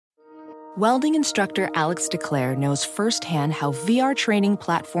Welding instructor Alex DeClaire knows firsthand how VR training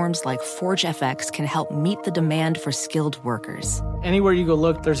platforms like ForgeFX can help meet the demand for skilled workers. Anywhere you go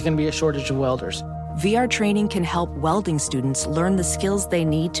look, there's going to be a shortage of welders. VR training can help welding students learn the skills they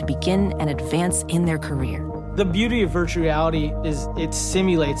need to begin and advance in their career. The beauty of virtual reality is it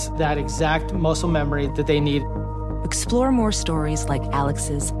simulates that exact muscle memory that they need. Explore more stories like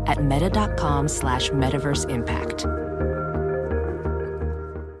Alex's at meta.com/metaverseimpact.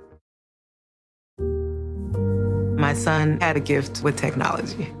 My son had a gift with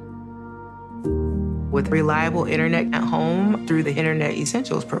technology. With reliable internet at home through the Internet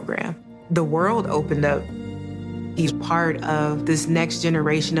Essentials program, the world opened up. He's part of this next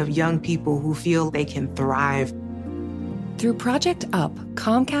generation of young people who feel they can thrive. Through Project UP,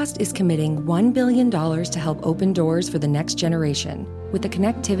 Comcast is committing $1 billion to help open doors for the next generation with the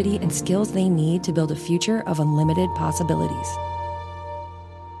connectivity and skills they need to build a future of unlimited possibilities.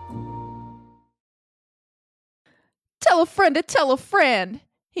 Tell a friend to tell a friend.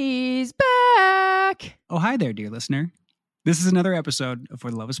 He's back. Oh, hi there, dear listener. This is another episode of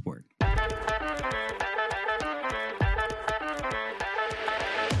For the Love of Sport.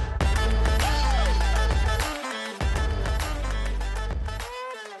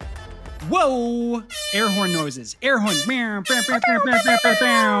 Whoa! Air horn noises. Air horn. We're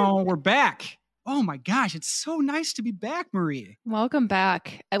back. Oh my gosh, it's so nice to be back, Marie. Welcome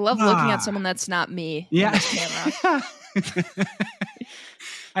back. I love looking at someone that's not me. Yeah.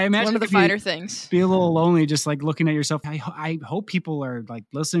 I imagine one of the finer things. Be a little lonely just like looking at yourself. I hope people are like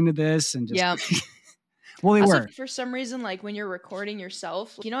listening to this and just yeah. Well, they also, were. For some reason, like when you're recording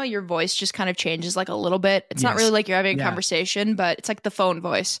yourself, you know, your voice just kind of changes like a little bit. It's not really like you're having a conversation, but it's like the phone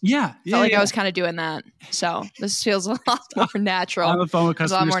voice. Yeah. Felt like I was kind of doing that. So this feels a lot more natural. On the phone with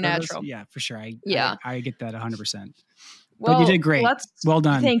customer a lot more service. natural. Yeah, for sure. I get that 100%. Well, but you did great. Well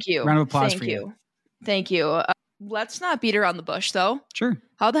done. Thank you. Round of applause for you. Thank you. Let's not beat around the bush, though. Sure.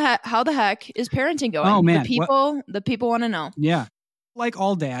 How the heck is parenting going? Oh man, the people want to know. Yeah, like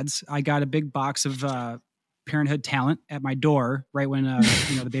all dads, I got a big box of parenthood talent at my door right when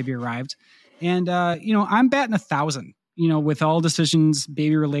the baby arrived, and I'm batting 1,000. With all decisions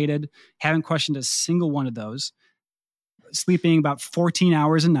baby related, haven't questioned a single one of those. Sleeping about 14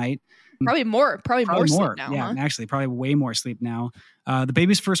 hours a night. Probably more sleep now. Yeah, huh? Actually, probably way more sleep now. The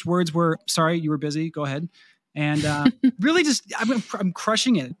baby's first words were, "Sorry, you were busy. Go ahead." And really just, I'm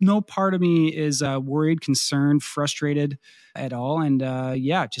crushing it. No part of me is worried, concerned, frustrated at all. And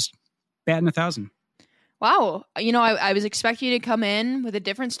just batting 1,000. Wow. I was expecting you to come in with a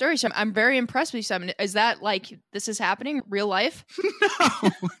different story. So I'm very impressed with you, Simon. Is that like, this is happening real life?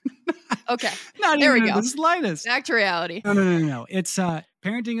 No. Okay. Not there even we go. the slightest. Back to reality. No. It's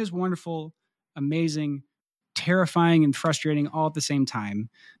parenting is wonderful, amazing, terrifying, and frustrating all at the same time.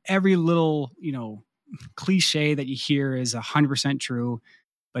 Every little, cliche that you hear is 100% true,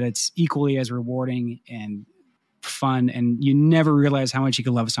 but it's equally as rewarding and fun. And you never realize how much you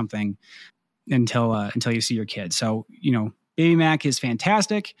can love something until you see your kid. So, Baby Mac is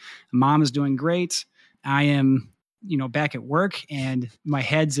fantastic. Mom is doing great. I am, back at work and my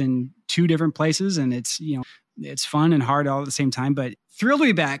head's in two different places, and it's fun and hard all at the same time, but thrilled to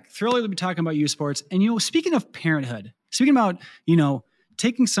be back. Thrilled to be talking about youth sports. And, speaking of parenthood, speaking about,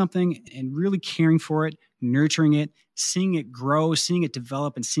 taking something and really caring for it, nurturing it, seeing it grow, seeing it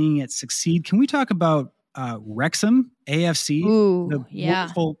develop, and seeing it succeed. Can we talk about Wrexham AFC, the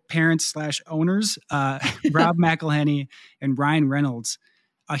wonderful parents / owners, Rob McElhenney and Ryan Reynolds?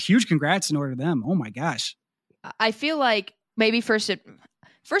 A huge congrats in order to them. Oh my gosh. I feel like maybe first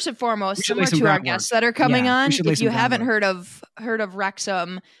and foremost, similar to our guests that are coming on, if you haven't heard of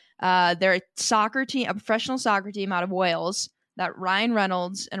Wrexham, they're a soccer team, a professional soccer team out of Wales that Ryan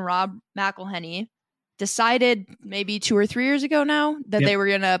Reynolds and Rob McElhenney decided maybe 2 or 3 years ago now that they were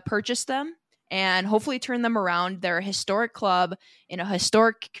going to purchase them and hopefully turn them around. They're a historic club in a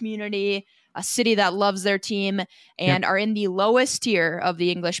historic community, a city that loves their team, and are in the lowest tier of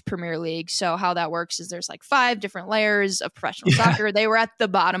the English Premier League. So how that works is there's like 5 different layers of professional soccer. They were at the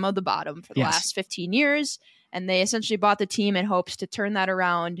bottom of the bottom for the last 15 years, and they essentially bought the team in hopes to turn that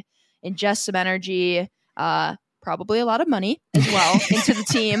around, ingest some energy, probably a lot of money as well into the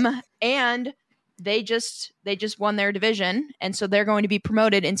team. And they just won their division. And so they're going to be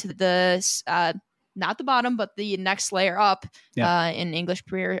promoted into the, not the bottom, but the next layer up in English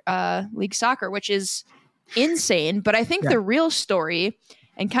Premier League soccer, which is insane. But I think the real story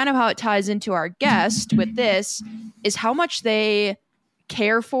and kind of how it ties into our guest with this is how much they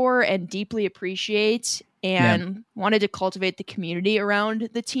care for and deeply appreciate and wanted to cultivate the community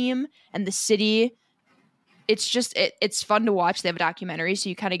around the team and the city it's fun to watch. They have a documentary, so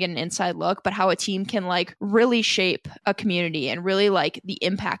you kind of get an inside look, but how a team can like really shape a community and really like the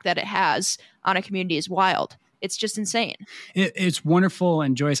impact that it has on a community is wild. It's just insane. It's wonderful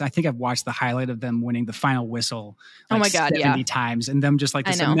and joyous. I think I've watched the highlight of them winning the final whistle like, oh my God, 70 times, and them just like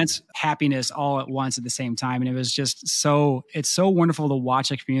this immense happiness all at once at the same time. And it was just it's so wonderful to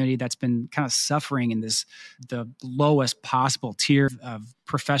watch a community that's been kind of suffering in the lowest possible tier of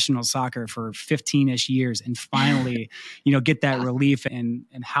professional soccer for 15-ish years, and finally, get that relief, and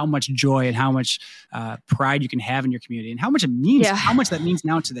how much joy and how much pride you can have in your community, and how much it means, how much that means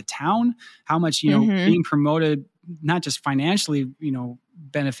now to the town, how much, being promoted, not just financially,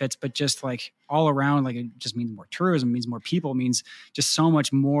 benefits, but just like all around, like it just means more tourism, means more people, means just so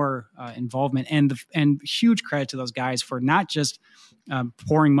much more involvement, and huge credit to those guys for not just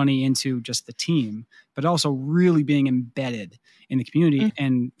pouring money into just the team, but also really being embedded in the community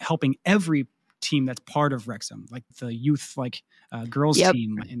and helping every team that's part of Wrexham, like the youth, like girls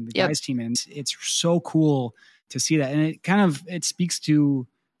team and the guys team. And it's so cool to see that. And it speaks to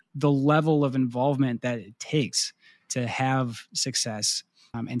the level of involvement that it takes to have success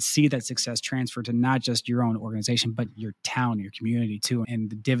and see that success transfer to not just your own organization, but your town, your community too, and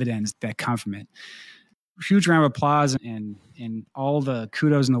the dividends that come from it. Huge round of applause and all the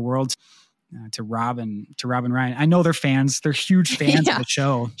kudos in the world to Rob and Ryan. I know they're fans. They're huge fans of the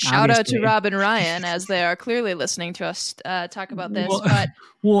show. Shout out to Rob and Ryan, as they are clearly listening to us talk about this.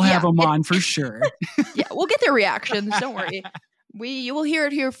 We'll have them on for sure. Yeah, we'll get their reactions. Don't worry. You will hear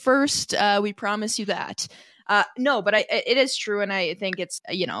it here first. We promise you that. No, but it is true. And I think it's,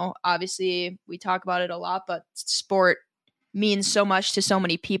 obviously we talk about it a lot, but sport means so much to so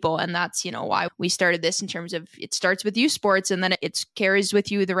many people. And that's, why we started this, in terms of it starts with youth sports, and then it carries with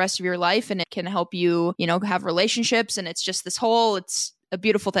you the rest of your life, and it can help you, have relationships. And it's just it's a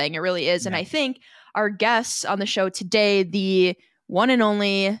beautiful thing. It really is. Yeah. And I think our guests on the show today, the one and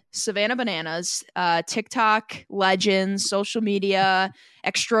only Savannah Bananas, TikTok legends, social media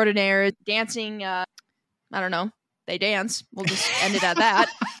extraordinaire, dancing. I don't know. They dance. We'll just end it at that.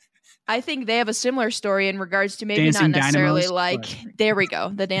 I think they have a similar story in regards to maybe dancing not necessarily dynamos, there we go,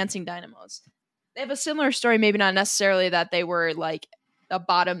 the Dancing Dynamos. They have a similar story, maybe not necessarily that they were like a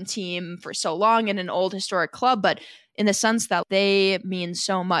bottom team for so long in an old historic club, but in the sense that they mean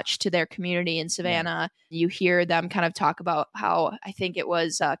so much to their community in Savannah. Yeah. You hear them kind of talk about how, I think it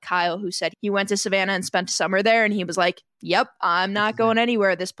was Kyle who said he went to Savannah and spent a summer there, and he was like, yep, I'm not going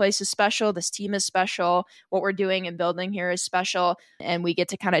anywhere. This place is special. This team is special. What we're doing and building here is special. And we get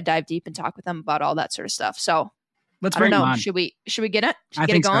to kind of dive deep and talk with them about all that sort of stuff. So let's bring them on. Should we get it? I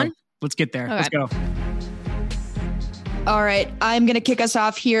get think it going? So. Let's get there. Okay. Let's go. All right. I'm going to kick us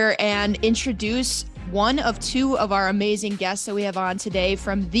off here and introduce one of two of our amazing guests that we have on today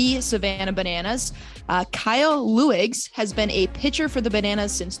from the Savannah Bananas. Kyle Lewigs has been a pitcher for the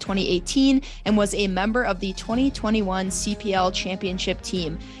Bananas since 2018 and was a member of the 2021 CPL championship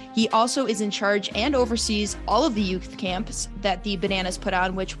team. He also is in charge and oversees all of the youth camps that the Bananas put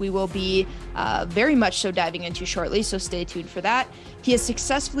on, which we will be very much so diving into shortly, so stay tuned for that. He has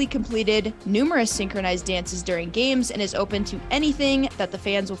successfully completed numerous synchronized dances during games and is open to anything that the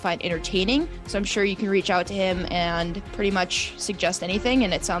fans will find entertaining. So I'm sure you can reach out to him and pretty much suggest anything,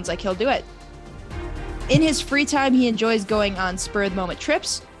 and it sounds like he'll do it. In his free time, he enjoys going on spur-of-the-moment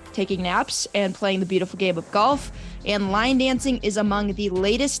trips, taking naps, and playing the beautiful game of golf. And line dancing is among the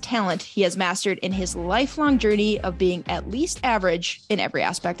latest talent he has mastered in his lifelong journey of being at least average in every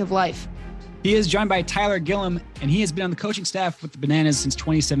aspect of life. He is joined by Tyler Gillum, and he has been on the coaching staff with the Bananas since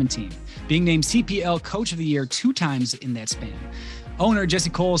 2017, being named CPL Coach of the Year 2 times in that span. Owner Jesse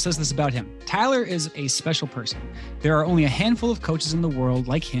Cole says this about him: Tyler is a special person. There are only a handful of coaches in the world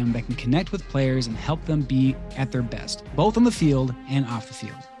like him that can connect with players and help them be at their best, both on the field and off the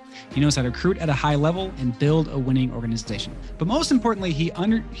field. He knows how to recruit at a high level and build a winning organization. But most importantly,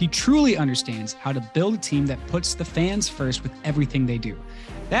 he truly understands how to build a team that puts the fans first with everything they do.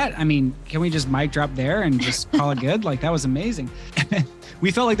 Can we just mic drop there and just call it good? Like, that was amazing. We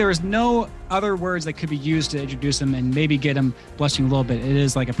felt like there was no other words that could be used to introduce him and maybe get him blushing a little bit. It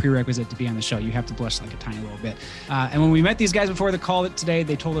is like a prerequisite to be on the show. You have to blush like a tiny little bit. And when we met these guys before the call today,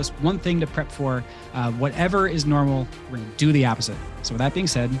 they told us one thing to prep for. Whatever is normal, we're going to do the opposite. So with that being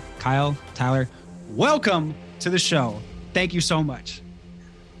said, Kyle, Tyler, welcome to the show. Thank you so much.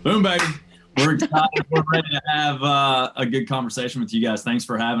 Boom, baby. We're excited. We're ready to have a good conversation with you guys. Thanks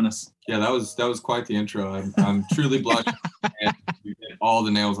for having us. Yeah, that was quite the intro. I'm truly blushing, and you hit all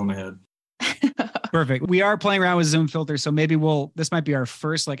the nails on the head. Perfect. We are playing around with Zoom filters, so maybe this might be our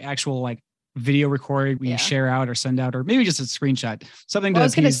first actual video recorded we share out or send out, or maybe just a screenshot, something when I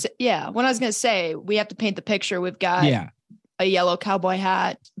was going to say, we have to paint the picture. We've got a yellow cowboy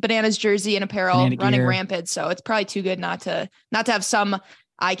hat, Bananas jersey and apparel, running rampant. So it's probably too good not to have some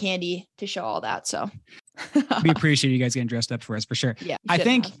eye candy to show all that. So we appreciate you guys getting dressed up for us for sure. Yeah, I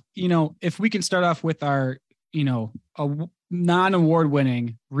think, if we can start off with our, a non-award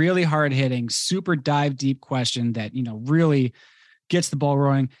winning, really hard hitting, super dive deep question that, really gets the ball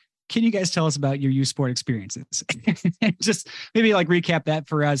rolling. Can you guys tell us about your youth sport experiences? Just maybe like recap that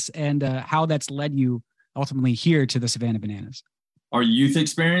for us and how that's led you ultimately here to the Savannah Bananas. Our youth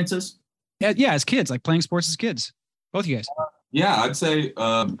experiences? Yeah, as kids, like playing sports as kids. Both of you guys. Yeah, I'd say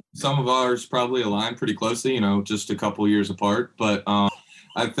some of ours probably align pretty closely, just a couple years apart. But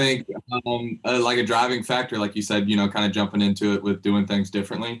I think like a driving factor, like you said, kind of jumping into it with doing things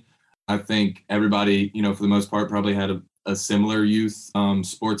differently. I think everybody, for the most part, probably had a similar youth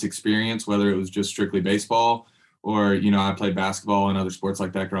sports experience, whether it was just strictly baseball or, I played basketball and other sports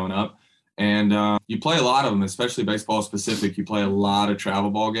like that growing up. And you play a lot of them, especially baseball specific. You play a lot of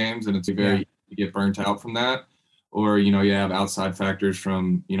travel ball games, and it's very easy to get burnt out from that. Or, you have outside factors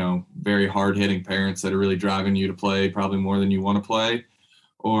from, very hard hitting parents that are really driving you to play probably more than you want to play.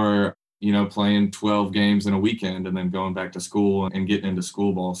 Or, playing 12 games in a weekend and then going back to school and getting into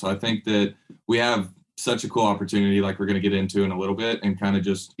school ball. So I think that we have such a cool opportunity, like we're going to get into in a little bit, and kind of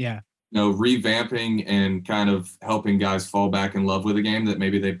just, revamping and kind of helping guys fall back in love with a game that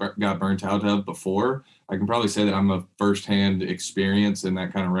maybe they got burnt out of before. I can probably say that I'm a firsthand experience in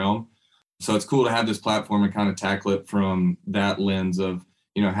that kind of realm. So it's cool to have this platform and kind of tackle it from that lens of,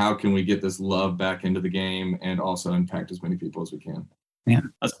 how can we get this love back into the game and also impact as many people as we can. Yeah,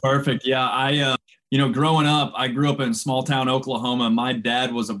 that's perfect. Yeah, I, growing up, I grew up in small town Oklahoma. My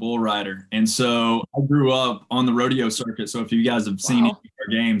dad was a bull rider, and so I grew up on the rodeo circuit. So if you guys have seen any of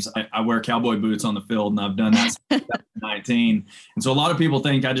our games, I wear cowboy boots on the field, and I've done that since 2019. And so a lot of people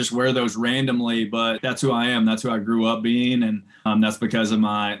think I just wear those randomly, but that's who I am. That's who I grew up being, and that's because of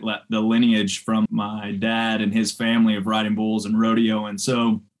the lineage from my dad and his family of riding bulls and rodeo. And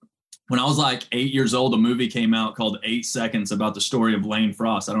so when I was like 8 years old, a movie came out called 8 Seconds about the story of Lane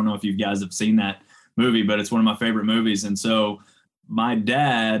Frost. I don't know if you guys have seen that movie, but it's one of my favorite movies. And so my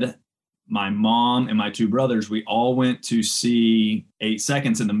dad, my mom, and my two brothers, we all went to see 8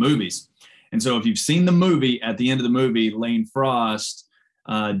 Seconds in the movies. And so if you've seen the movie, at the end of the movie, Lane Frost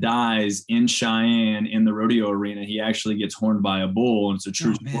dies in Cheyenne in the rodeo arena. He actually gets horned by a bull, and it's a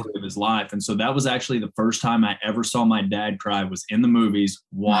true story of his life. And so that was actually the first time I ever saw my dad cry, was in the movies,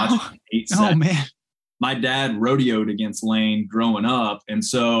 watching 8 Seconds. Oh, man. My dad rodeoed against Lane growing up. And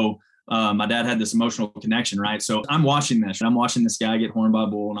so my dad had this emotional connection, right? So I'm watching this guy get horned by a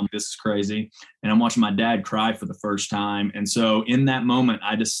bull, and I'm like, this is crazy. And I'm watching my dad cry for the first time. And so in that moment,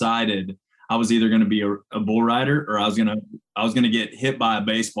 I decided I was either going to be a bull rider, or I was going to get hit by a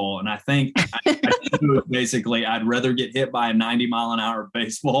baseball. And I think basically I'd rather get hit by a 90-mile-an-hour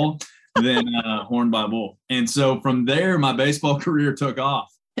baseball than horned by a bull. And so from there, my baseball career took off.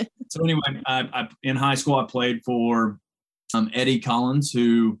 So anyway, I in high school, I played for Eddie Collins,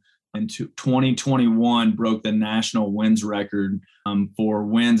 who in 2021 broke the national wins record for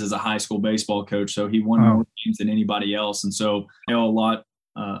wins as a high school baseball coach. So he won more games than anybody else. And so I owe a lot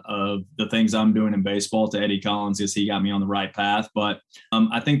of the things I'm doing in baseball to Eddie Collins, is he got me on the right path. But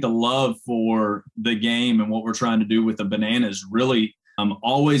I think the love for the game and what we're trying to do with the Bananas really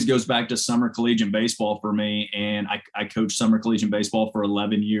always goes back to summer collegiate baseball for me. And I coached summer collegiate baseball for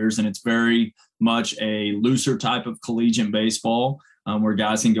 11 years, and it's very much a looser type of collegiate baseball where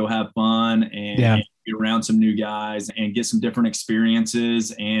guys can go have fun and be around some new guys and get some different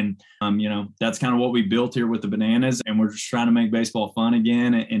experiences. And, that's kind of what we built here with the Bananas. And we're just trying to make baseball fun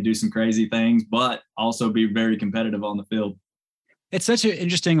again and do some crazy things, but also be very competitive on the field. It's such an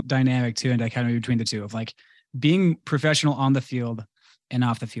interesting dynamic too, and dichotomy between the two of like being professional on the field and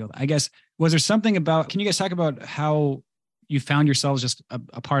off the field. I guess, was there something about, can you guys talk about how you found yourselves just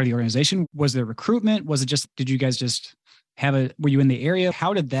a part of the organization? Was there recruitment? Was it just, did you guys just were you in the area?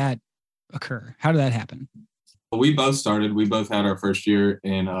 How did that occur? How did that happen? Well, we both had our first year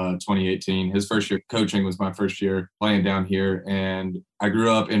in 2018. His first year coaching was my first year playing down here. And I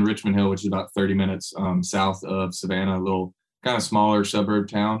grew up in Richmond Hill, which is about 30 minutes south of Savannah, a little kind of smaller suburb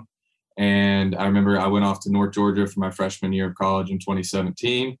town. And I remember I went off to North Georgia for my freshman year of college in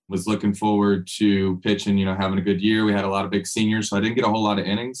 2017, was looking forward to pitching, having a good year. We had a lot of big seniors, so I didn't get a whole lot of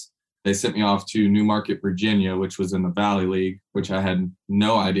innings. They sent me off to Newmarket, Virginia, which was in the Valley League, which I had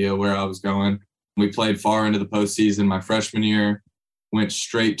no idea where I was going. We played far into the postseason my freshman year, went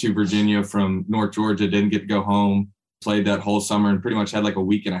straight to Virginia from North Georgia, didn't get to go home. played that whole summer and pretty much had like a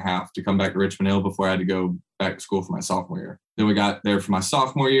week and a half to come back to Richmond Hill before I had to go back to school for my sophomore year. Then we got there for my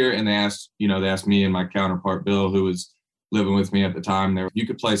sophomore year, and they asked me and my counterpart, Bill, who was living with me at the time, you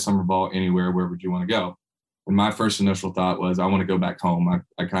could play summer ball anywhere. Where would you want to go? And my first initial thought was, I want to go back home.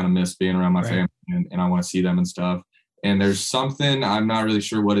 I kind of miss being around my family and I want to see them and stuff. And there's something, I'm not really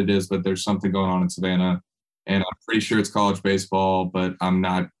sure what it is, but there's something going on in Savannah. And I'm pretty sure it's college baseball, but I'm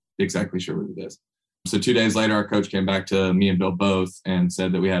not exactly sure what it is. So 2 days later, our coach came back to me and Bill both and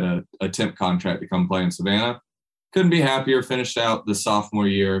said that we had a temp contract to come play in Savannah. Couldn't be happier, finished out the sophomore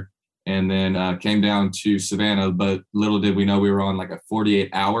year, and then came down to Savannah. But little did we know we were on like a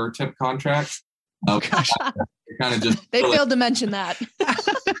 48-hour temp contract. Kind of just they failed to mention that.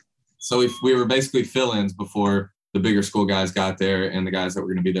 So we were basically fill-ins before the bigger school guys got there and the guys that were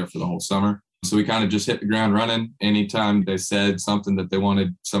going to be there for the whole summer. So we kind of just hit the ground running. Anytime they said something that they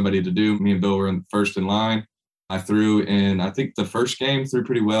wanted somebody to do, me and Bill were first in line. I threw in, I think the first game threw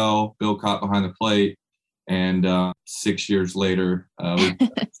pretty well. Bill caught behind the plate. And 6 years later, we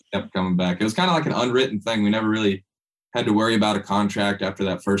kept coming back. It was kind of like an unwritten thing. We never really had to worry about a contract after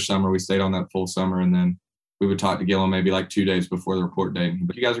that first summer. We stayed on that full summer, and then we would talk to Gillum maybe like 2 days before the report date.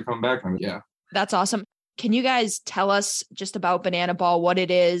 But you guys are coming back? I'm like, yeah. That's awesome. Can you guys tell us just about banana ball, what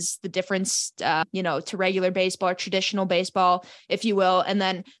it is, the difference, to regular baseball or traditional baseball, if you will? And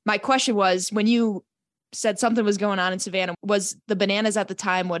then my question was, when you said something was going on in Savannah, was the Bananas at the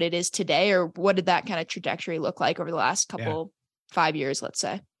time what it is today, or what did that kind of trajectory look like over the last couple 5 years, let's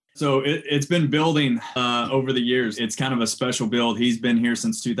say? So it's been building over the years. It's kind of a special build. He's been here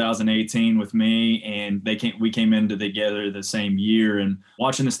since 2018 with me, and we came into together the same year. And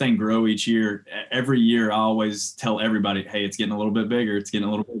watching this thing grow each year, every year I always tell everybody, hey, it's getting a little bit bigger. It's getting a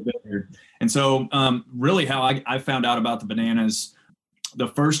little bit bigger. And so really how I found out about the Bananas, the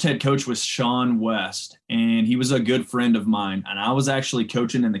first head coach was Sean West, and he was a good friend of mine. And I was actually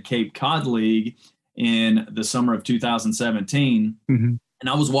coaching in the Cape Cod League in the summer of 2017. Mm-hmm. And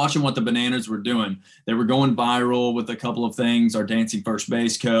I was watching what the Bananas were doing. They were going viral with a couple of things, our dancing first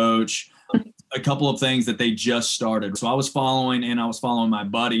base coach, a couple of things that they just started. So I was following my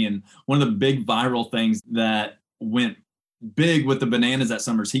buddy. And one of the big viral things that went big with the Bananas that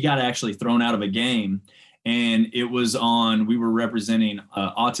summer is he got actually thrown out of a game. And it was we were representing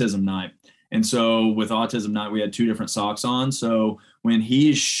Autism Night. And so with Autism Night, we had 2 different socks on. So when he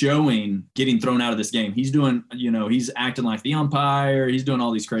is showing getting thrown out of this game, he's doing, he's acting like the umpire. He's doing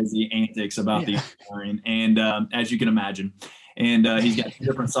all these crazy antics about the umpiring. And as you can imagine, and he's got 2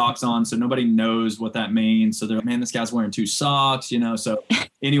 different socks on. So nobody knows what that means. So they're like, man, this guy's wearing 2 socks, So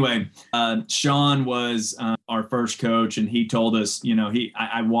anyway, Sean was our first coach, and he told us,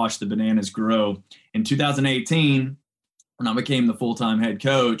 I watched the Bananas grow. In 2018, when I became the full-time head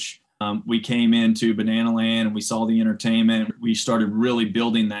coach, we came into Banana Land and we saw the entertainment. We started really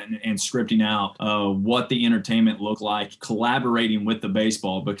building that and scripting out what the entertainment looked like, collaborating with the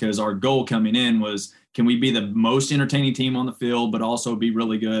baseball, because our goal coming in was, can we be the most entertaining team on the field, but also be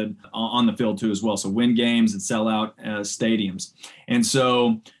really good on the field too as well? So win games and sell out stadiums. And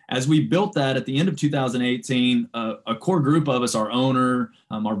so as we built that at the end of 2018, a core group of us, our owner,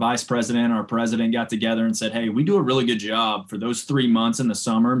 our vice president, our president, got together and said, hey, we do a really good job for those 3 months in the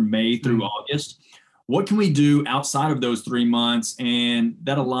summer, May through August. What can we do outside of those 3 months? And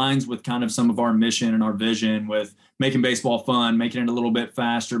that aligns with kind of some of our mission and our vision with making baseball fun, making it a little bit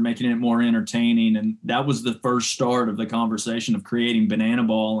faster, making it more entertaining. And that was the first start of the conversation of creating Banana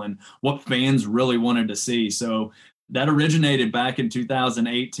Ball and what fans really wanted to see. So that originated back in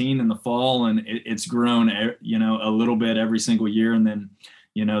 2018 in the fall, and it's grown, a little bit every single year. And then,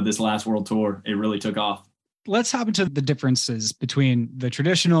 this last World Tour, it really took off. Let's hop into the differences between the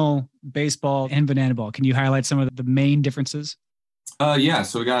traditional baseball and banana ball. Can you highlight some of the main differences? Yeah.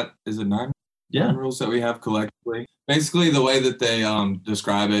 So we got, is it 9? Yeah. 9 rules that we have collectively. Basically, the way that they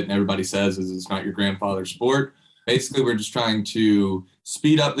describe it and everybody says is it's not your grandfather's sport. Basically, we're just trying to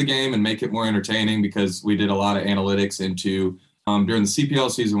speed up the game and make it more entertaining, because we did a lot of analytics into during the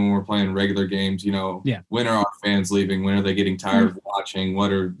CPL season when we're playing regular games, when are our fans leaving? When are they getting tired of watching?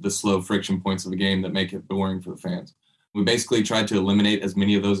 What are the slow friction points of the game that make it boring for the fans? We basically tried to eliminate as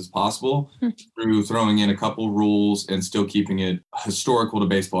many of those as possible through throwing in a couple rules and still keeping it historical to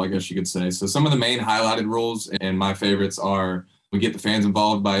baseball, I guess you could say. So some of the main highlighted rules and my favorites are, we get the fans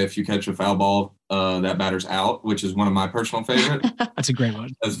involved by, if you catch a foul ball, that batter's out, which is one of my personal favorites. That's a great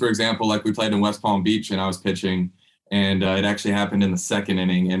one. As for example, like we played in West Palm Beach and I was pitching, And it actually happened in the second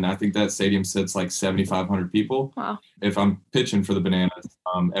inning. And I think that stadium sits like 7,500 people. Wow. If I'm pitching for the Bananas,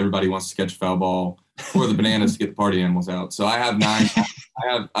 everybody wants to catch a foul ball for the Bananas to get the party animals out. So I have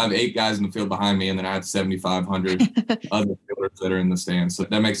I have 8 guys in the field behind me, and then I have 7,500 other fielders that are in the stands. So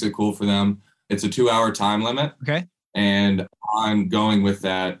that makes it cool for them. It's a 2-hour time limit. Okay. And I'm going with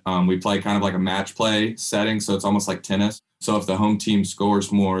that. We play kind of like a match play setting. So it's almost like tennis. So if the home team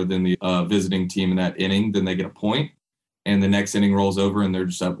scores more than the visiting team in that inning, then they get a point. And the next inning rolls over and they're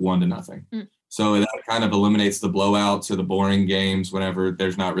just up 1-0. So that kind of eliminates the blowouts or the boring games whenever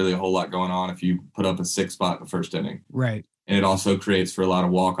there's not really a whole lot going on if you put up a 6 spot in the first inning. Right. And it also creates for a lot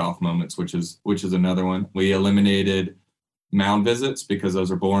of walk-off moments, which is another one. We eliminated mound visits because those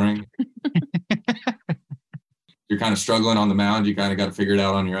are boring. You're kind of struggling on the mound. You kind of got to figure it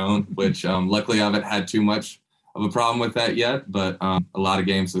out on your own, which luckily I haven't had too much of a problem with that yet, but a lot of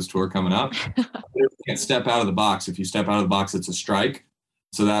games this tour coming up. You can't step out of the box. If you step out of the box, it's a strike.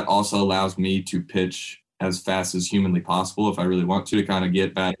 So that also allows me to pitch as fast as humanly possible if I really want to kind of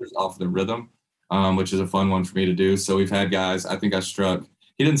get batters off the rhythm, which is a fun one for me to do. So we've had guys, I think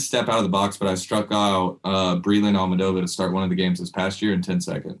he didn't step out of the box, but I struck out Breland Almadova to start one of the games this past year in 10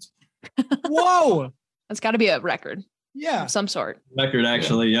 seconds. Whoa! That's got to be a record. Yeah. Of some sort. Record,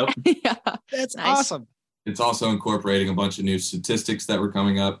 actually. Yeah. Yep. Yeah. That's nice. Awesome. It's also incorporating a bunch of new statistics that we're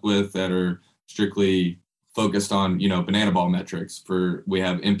coming up with that are strictly focused on, banana ball metrics. We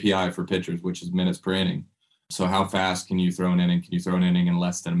have MPI for pitchers, which is minutes per inning. So how fast can you throw an inning? Can you throw an inning in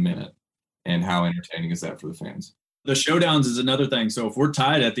less than a minute? And how entertaining is that for the fans? The showdowns is another thing. So if we're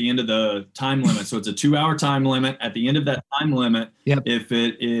tied at the end of the time limit, so it's a 2-hour time limit. At the end of that time limit, if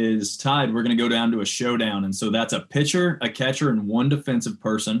it is tied, we're going to go down to a showdown. And so that's a pitcher, a catcher, and one defensive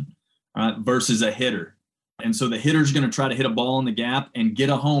person versus a hitter. And so the hitter's going to try to hit a ball in the gap and get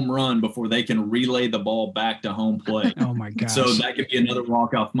a home run before they can relay the ball back to home plate. Oh, my gosh. So that could be another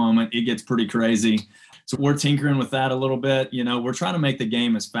walk-off moment. It gets pretty crazy. So we're tinkering with that a little bit. We're trying to make the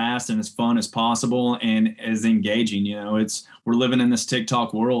game as fast and as fun as possible and as engaging. We're living in this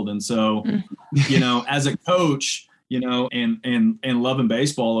TikTok world. And so, as a coach, and loving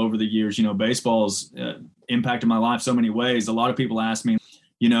baseball over the years, baseball's impacted my life so many ways. A lot of people ask me,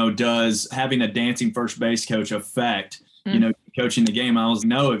 does having a dancing first base coach affect, coaching the game? I was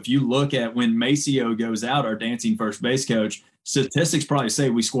no, if you look at when Maceo goes out, our dancing first base coach, statistics probably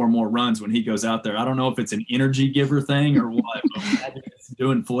say we score more runs when he goes out there. I don't know if it's an energy giver thing or what, but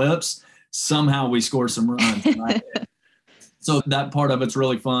doing flips, somehow we score some runs. Right? So that part of it's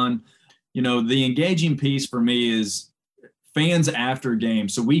really fun. The engaging piece for me is fans after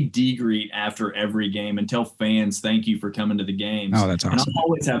games. So we degreet after every game and tell fans, thank you for coming to the games. Oh, that's awesome. And I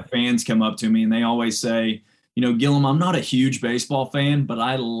always have fans come up to me and they always say, Gillum, I'm not a huge baseball fan, but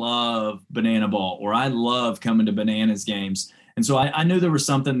I love banana ball, or I love coming to Bananas games. And so I knew there was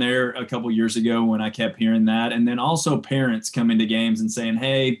something there a couple years ago when I kept hearing that. And then also parents coming to games and saying,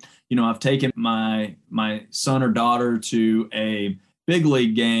 hey, I've taken my son or daughter to a big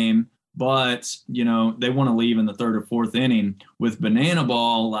league game, but, they want to leave in the 3rd or 4th inning. With banana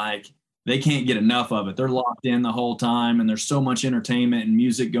ball, like, they can't get enough of it. They're locked in the whole time, and there's so much entertainment and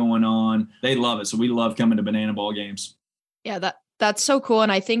music going on. They love it. So we love coming to banana ball games. Yeah, that's so cool.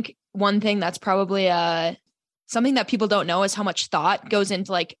 And I think one thing that's probably something that people don't know is how much thought goes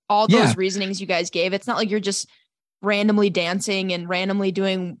into like all those reasonings you guys gave. It's not like you're just randomly dancing and randomly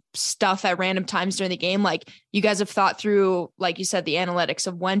doing stuff at random times during the game. Like, you guys have thought through, like you said, the analytics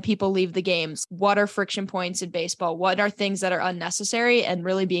of when people leave the games, what are friction points in baseball, what are things that are unnecessary, and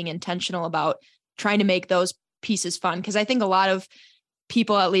really being intentional about trying to make those pieces fun. Cause I think a lot of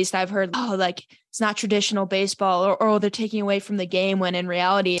people, at least I've heard, it's not traditional baseball, or they're taking away from the game, when in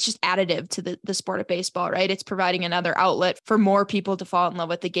reality, it's just additive to the sport of baseball, right? It's providing another outlet for more people to fall in love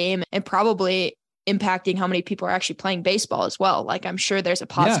with the game, and probably impacting how many people are actually playing baseball as well. Like, I'm sure there's a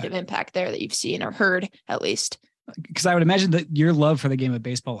positive impact there that you've seen or heard, at least. Because I would imagine that your love for the game of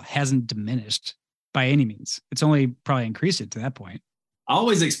baseball hasn't diminished by any means. It's only probably increased it to that point. I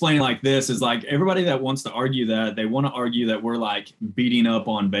always explain it like this, is like, everybody that wants to argue that, they want to argue that we're like beating up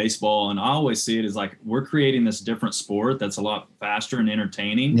on baseball. And I always see it as like, we're creating this different sport that's a lot faster and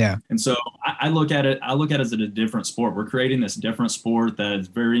entertaining. Yeah. And so I look at it as a different sport. We're creating this different sport that is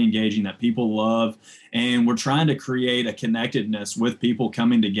very engaging, that people love. And we're trying to create a connectedness with people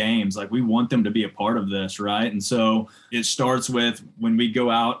coming to games. Like, we want them to be a part of this. Right. And so it starts with when we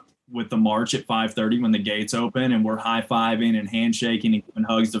go out with the march at 5:30 when the gates open, and we're high-fiving and handshaking and giving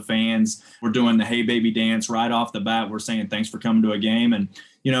hugs to fans. We're doing the Hey Baby dance right off the bat. We're saying thanks for coming to a game. And,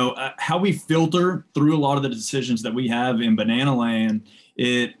 how we filter through a lot of the decisions that we have in Banana Land,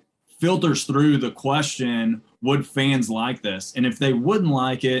 it filters through the question, would fans like this? And if they wouldn't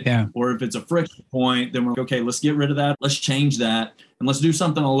like it, or if it's a friction point, then we're okay, let's get rid of that. Let's change that and let's do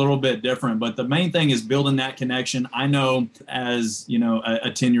something a little bit different. But the main thing is building that connection. I know as, you know,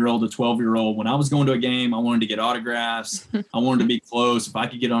 a 10-year-old, a 12-year-old, when I was going to a game, I wanted to get autographs. I wanted to be close. If I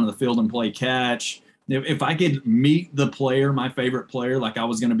could get onto the field and play catch, if I could meet the player, my favorite player, like I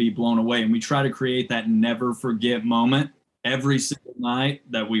was going to be blown away. And we try to create that never forget moment every single night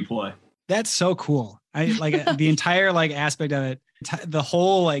that we play. That's so cool. I like the entire like aspect of it. The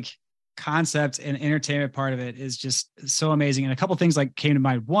whole like concept and entertainment part of it is just so amazing. And a couple of things like came to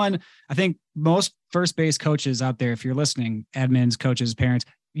mind. One, I think most first base coaches out there, if you're listening, admins, coaches, parents,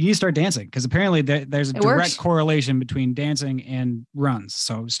 you need to start dancing because apparently there's a direct correlation between dancing and runs.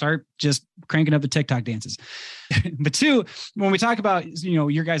 So start just cranking up the TikTok dances. But two, when we talk about, you know,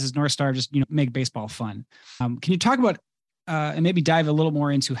 your guys' North Star, just, you know, make baseball fun. Can you talk about and maybe dive a little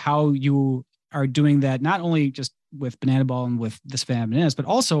more into how you are doing that, not only just with Banana Ball and with the Savannah Bananas, but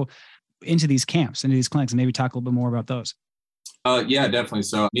also into these camps, into these clinics, and maybe talk a little bit more about those. Yeah, definitely.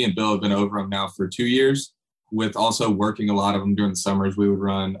 So me and Bill have been over them now for 2 years, with also working a lot of them during the summers. We would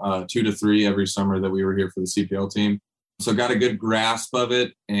run 2 to 3 every summer that we were here for the CPL team. So got a good grasp of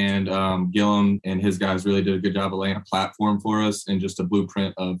it. And Gillum and his guys really did a good job of laying a platform for us and just a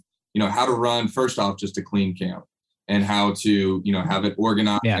blueprint of, you know, how to run, first off, just a clean camp and how to, you know, have it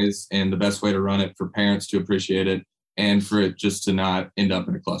organized and the best way to run it for parents to appreciate it and for it just to not end up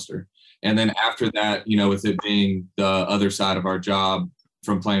in a cluster. And then after that, you know, with it being the other side of our job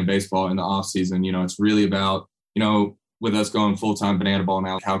from playing baseball in the off season, you know, it's really about, you know, with us going full-time Banana Ball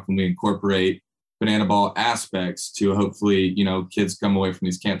now, how can we incorporate Banana Ball aspects to hopefully, you know, kids come away from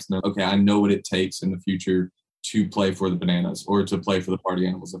these camps and they're, okay, I know what it takes in the future to play for the Bananas or to play for the Party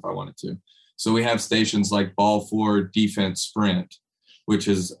Animals if I wanted to. So we have stations like Ball 4 Defense Sprint, which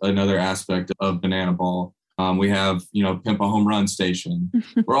is another aspect of Banana Ball. We have, you know, Pimp a Home Run station.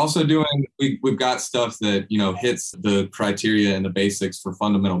 We're also doing, we've got stuff that, you know, hits the criteria and the basics for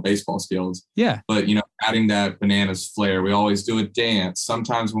fundamental baseball skills. Yeah. But, you know, adding that Bananas flair, we always do a dance.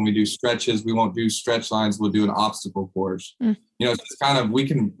 Sometimes when we do stretches, we won't do stretch lines. We'll do an obstacle course. You know, it's kind of, we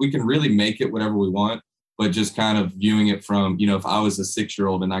can really make it whatever we want, but just kind of viewing it from, you know, if I was a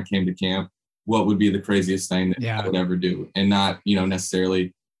 6-year-old and I came to camp, what would be the craziest thing that I would ever do? And not, you know,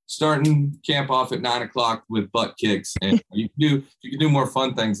 necessarily starting camp off at 9:00 with butt kicks. And you can do more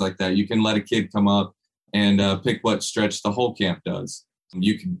fun things like that. You can let a kid come up and pick what stretch the whole camp does.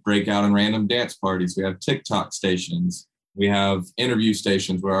 You can break out in random dance parties. We have TikTok stations. We have interview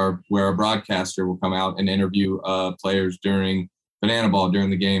stations where our broadcaster will come out and interview players during Banana Ball during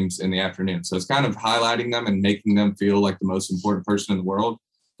the games in the afternoon. So it's kind of highlighting them and making them feel like the most important person in the world,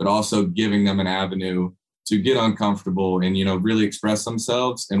 but also giving them an avenue to get uncomfortable and, you know, really express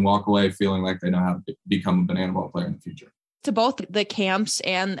themselves and walk away feeling like they know how to become a Banana Ball player in the future. To both the camps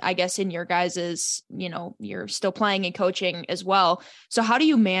and I guess in your guys's, you know, you're still playing and coaching as well. So how do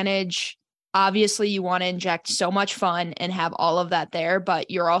you manage? Obviously you want to inject so much fun and have all of that there, but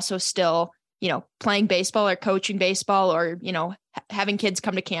you're also still, you know, playing baseball or coaching baseball or, you know, having kids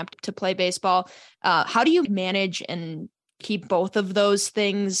come to camp to play baseball. How do you manage and keep both of those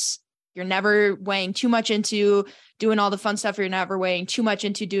things? You're never weighing too much into doing all the fun stuff. You're never weighing too much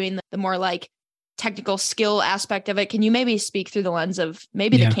into doing the more like technical skill aspect of it. Can you maybe speak through the lens of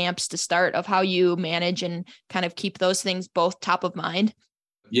maybe the camps to start of how you manage and kind of keep those things both top of mind?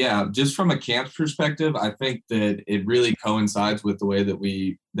 Yeah, just from a camp perspective, I think that it really coincides with the way that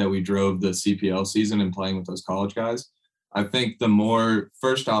we drove the CPL season and playing with those college guys. I think the more,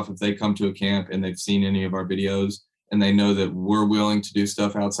 first off, if they come to a camp and they've seen any of our videos, and they know that we're willing to do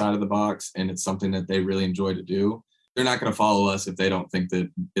stuff outside of the box and it's something that they really enjoy to do, they're not going to follow us if they don't think that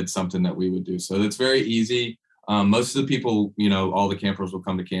it's something that we would do. So it's very easy. Most of the people, you know, all the campers will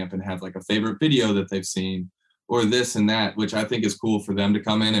come to camp and have like a favorite video that they've seen or this and that, which I think is cool for them to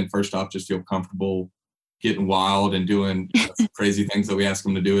come in and first off, just feel comfortable getting wild and doing crazy things that we ask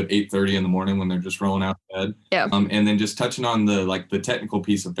them to do at 8:30 in the morning when they're just rolling out of bed. Yeah. And then just touching on the technical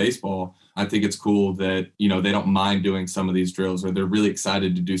piece of baseball, I think it's cool that, you know, they don't mind doing some of these drills or they're really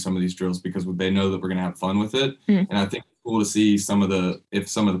excited to do some of these drills because they know that we're going to have fun with it. And I think it's cool to see if some of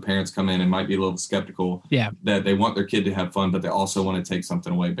the parents come in and might be a little skeptical that they want their kid to have fun, but they also want to take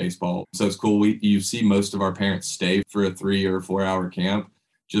something away baseball. So it's cool. You see most of our parents stay for a 3 or 4 hour camp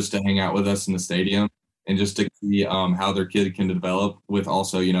just to hang out with us in the stadium and just to see how their kid can develop with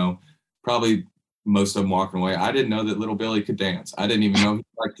also, you know, probably most of them walking away. I didn't know that little Billy could dance. I didn't even know he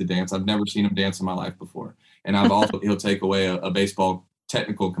liked to dance. I've never seen him dance in my life before. And he'll take away a baseball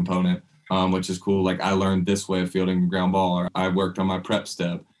technical component, which is cool. Like I learned this way of fielding a ground ball, or I worked on my prep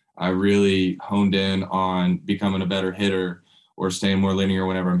step. I really honed in on becoming a better hitter or staying more linear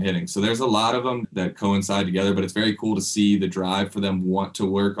whenever I'm hitting. So there's a lot of them that coincide together, but it's very cool to see the drive for them want to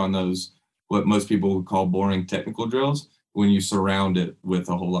work on those, what most people would call boring technical drills, when you surround it with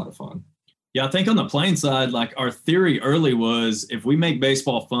a whole lot of fun. Yeah, I think on the playing side, like our theory early was if we make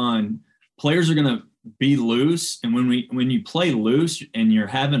baseball fun, players are going to be loose. And when you play loose and you're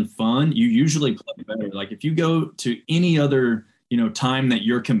having fun, you usually play better. Like if you go to any other, time that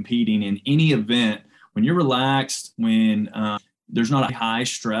you're competing in any event, when you're relaxed, when there's not a high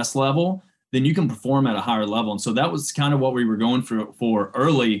stress level, then you can perform at a higher level. And so that was kind of what we were going for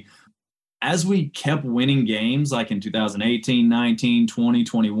early. As we kept winning games, like in 2018, 19, 20,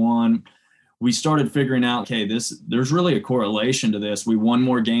 21, we started figuring out, okay, there's really a correlation to this. We won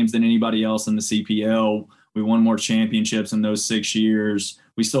more games than anybody else in the CPL. We won more championships in those 6 years.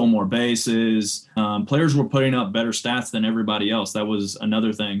 We stole more bases. Players were putting up better stats than everybody else. That was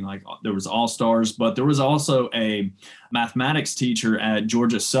another thing. Like there was all-stars, but there was also a mathematics teacher at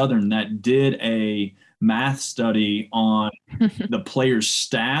Georgia Southern that did a math study on the players'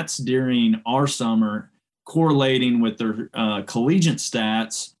 stats during our summer, correlating with their collegiate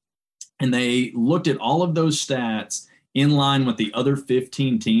stats. And they looked at all of those stats in line with the other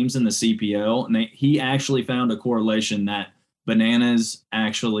 15 teams in the CPL. And he actually found a correlation that bananas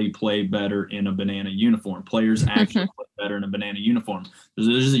actually play better in a banana uniform. Players actually play better in a banana uniform.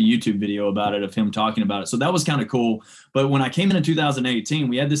 There's a YouTube video about it of him talking about it. So that was kind of cool. But when I came into 2018,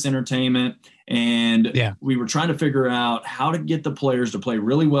 we had this entertainment and we were trying to figure out how to get the players to play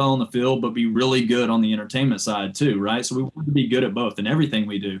really well on the field, but be really good on the entertainment side too, right? So we wanted to be good at both in everything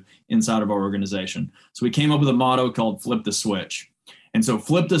we do inside of our organization. So we came up with a motto called Flip the Switch. And so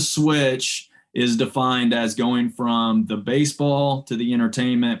Flip the Switch is defined as going from the baseball to the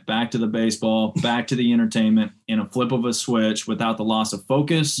entertainment, back to the baseball, back to the entertainment in a flip of a switch without the loss of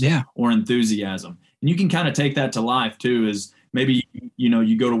focus or enthusiasm. And you can kind of take that to life too, is maybe,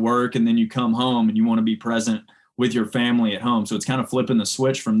 you go to work and then you come home and you want to be present with your family at home. So it's kind of flipping the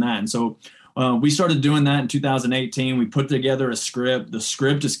switch from that. And so we started doing that in 2018. We put together a script. The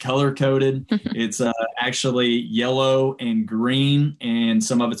script is color coded. It's actually yellow and green, and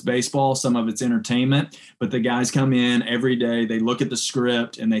some of it's baseball, some of it's entertainment. But the guys come in every day, they look at the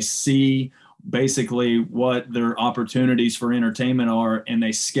script and they see basically what their opportunities for entertainment are, and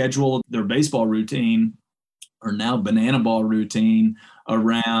they schedule their baseball routine, or now banana ball routine,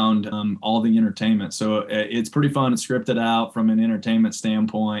 around all the entertainment. So it's pretty fun. It's scripted out from an entertainment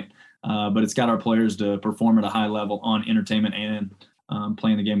standpoint. But it's got our players to perform at a high level on entertainment and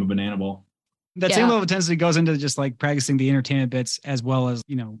playing the game of banana ball. That same level of intensity goes into just like practicing the entertainment bits as well as,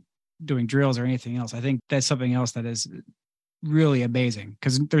 doing drills or anything else. I think that's something else that is really amazing,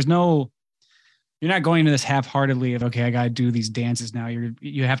 because you're not going into this half-heartedly of, okay, I got to do these dances now.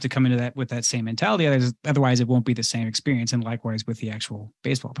 You have to come into that with that same mentality. Otherwise it won't be the same experience. And likewise with the actual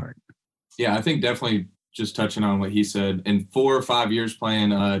baseball part. Yeah, I think definitely just touching on what he said, in 4 or 5 years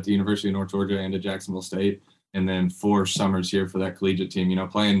playing at the University of North Georgia and at Jacksonville State, and then 4 summers here for that collegiate team,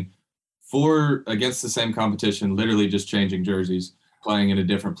 playing 4 against the same competition, literally just changing jerseys, playing in a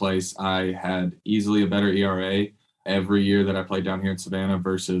different place. I had easily a better ERA every year that I played down here in Savannah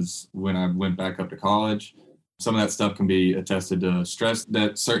versus when I went back up to college. Some of that stuff can be attested to stress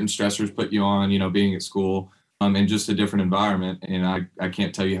that certain stressors put you on, being at school. And just a different environment. And I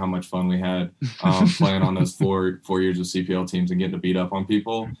can't tell you how much fun we had playing on those four years of CPL teams and getting to beat up on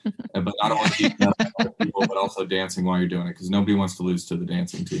people. But not only beating up on people, but also dancing while you're doing it, because nobody wants to lose to the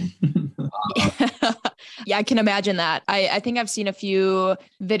dancing team. Yeah, I can imagine that. I think I've seen a few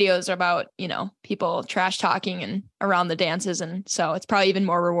videos about, people trash talking and around the dances. And so it's probably even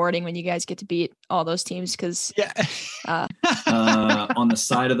more rewarding when you guys get to beat all those teams, because on the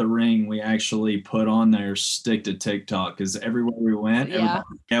side of the ring, we actually put on there stick to TikTok, because everywhere we went,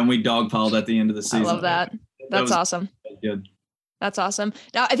 and we dogpiled at the end of the season. I love that. That's awesome. Good. That's awesome.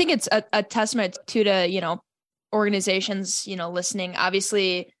 Now, I think it's a testament to organizations, listening.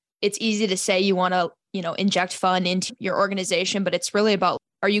 Obviously, it's easy to say you want to, inject fun into your organization, but it's really about,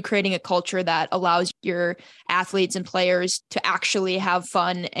 are you creating a culture that allows your athletes and players to actually have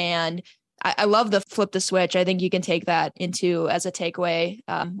fun? And I love the flip the switch. I think you can take that into as a takeaway,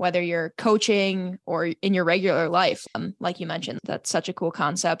 whether you're coaching or in your regular life. Like you mentioned, that's such a cool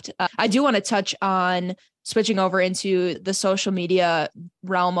concept. I do want to touch on switching over into the social media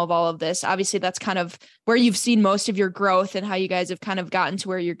realm of all of this. Obviously, that's kind of where you've seen most of your growth and how you guys have kind of gotten to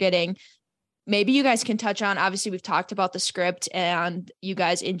where you're getting. Maybe you guys can touch on, obviously we've talked about the script and you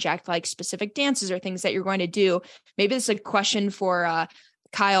guys inject like specific dances or things that you're going to do. Maybe this is a question for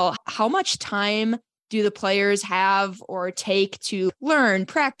Kyle. How much time do the players have or take to learn,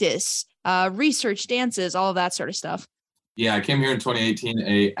 practice, research dances, all of that sort of stuff? Yeah, I came here in 2018,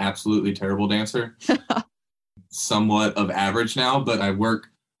 a absolutely terrible dancer, somewhat of average now, but I work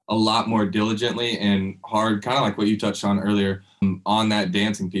a lot more diligently and hard, kind of like what you touched on earlier, on that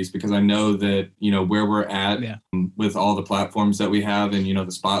dancing piece, because I know that, where we're at with all the platforms that we have and,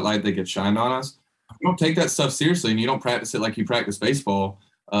 the spotlight that gets shined on us, you don't take that stuff seriously and you don't practice it like you practice baseball.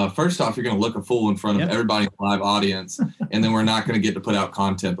 First off, you're going to look a fool in front of everybody in the live audience, and then we're not going to get to put out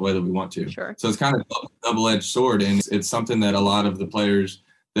content the way that we want to. Sure. So it's kind of a double-edged sword, and it's something that a lot of the players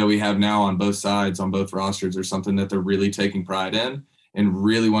that we have now on both sides, on both rosters, are something that they're really taking pride in and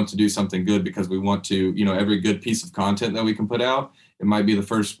really want to do something good, because we want to, every good piece of content that we can put out, it might be the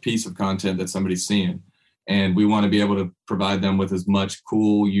first piece of content that somebody's seeing. And we want to be able to provide them with as much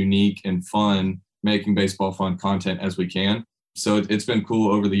cool, unique, and fun, making baseball fun content as we can. So it's been cool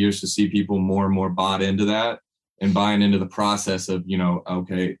over the years to see people more and more bought into that and buying into the process of,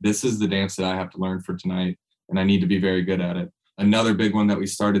 okay, this is the dance that I have to learn for tonight, and I need to be very good at it. Another big one that we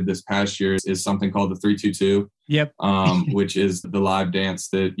started this past year is something called the 3-2-2. Yep. Which is the live dance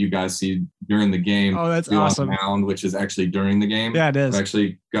that you guys see during the game. Oh, that's awesome. On the mound, which is actually during the game. Yeah, it is. I've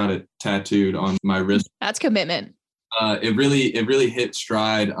actually got it tattooed on my wrist. That's commitment. It really hit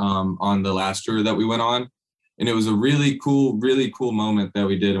stride on the last tour that we went on. And it was a really cool moment that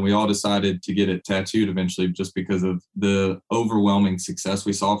we did. And we all decided to get it tattooed eventually, just because of the overwhelming success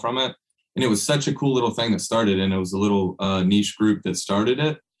we saw from it. And it was such a cool little thing that started, and it was a little niche group that started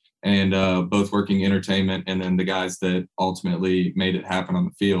it, and both working entertainment and then the guys that ultimately made it happen on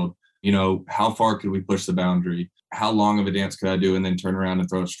the field. How far could we push the boundary? How long of a dance could I do and then turn around and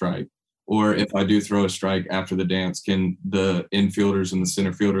throw a strike? Or if I do throw a strike after the dance, can the infielders and the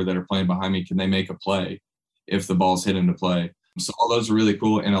center fielder that are playing behind me, can they make a play if the ball's hit into play? So all those are really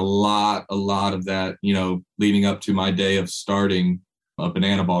cool. And a lot of that, leading up to my day of starting a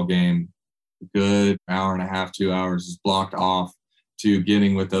banana ball game, good hour and a half, 2 hours is blocked off to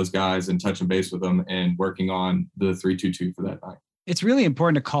getting with those guys and touching base with them and working on the 3-2-2 for that night. It's really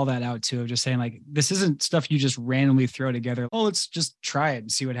important to call that out too, of just saying, like, this isn't stuff you just randomly throw together. Oh, let's just try it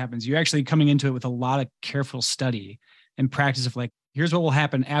and see what happens. You're actually coming into it with a lot of careful study and practice of, like, here's what will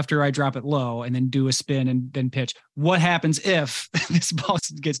happen after I drop it low and then do a spin and then pitch. What happens if this ball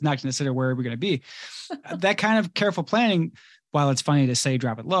gets knocked in the center? Where are we going to be? That kind of careful planning, while it's funny to say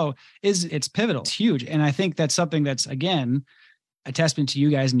drop it low, it's pivotal. It's huge. And I think that's something that's, again, a testament to you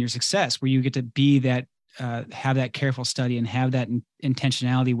guys and your success, where you get to be that, have that careful study and have that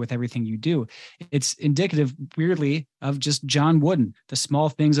intentionality with everything you do. It's indicative, weirdly, of just John Wooden, the small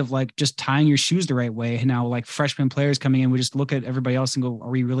things of, like, just tying your shoes the right way. And now, like, freshman players coming in, we just look at everybody else and go, are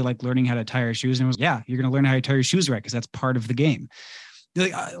we really, like, learning how to tie our shoes? And it was, yeah, you're going to learn how to tie your shoes right, because that's part of the game.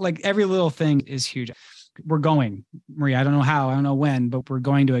 Like every little thing is huge. We're going, Maria, I don't know how, I don't know when, but we're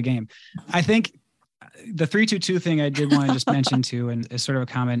going to a game. I think the 3-2-2 thing I did want to just mention too, and as sort of a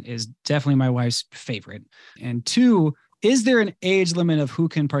comment, is definitely my wife's favorite. And two, is there an age limit of who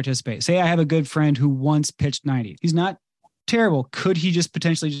can participate? Say I have a good friend who once pitched 90. He's not terrible. Could he just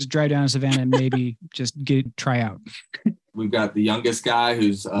potentially just drive down to Savannah and maybe just try out? We've got the youngest guy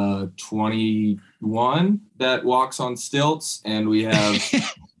who's 21 that walks on stilts, and we have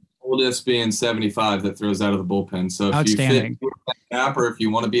oldest being 75 that throws out of the bullpen. So if you fit that gap, or if you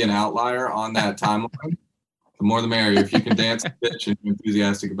want to be an outlier on that timeline, the more the merrier. If you can dance and pitch and you're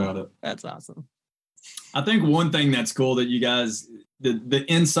enthusiastic about it. That's awesome. I think one thing that's cool that you guys, the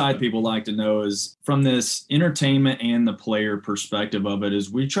inside people like to know, is from this entertainment and the player perspective of it, is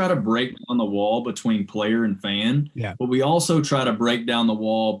we try to break down the wall between player and fan, but we also try to break down the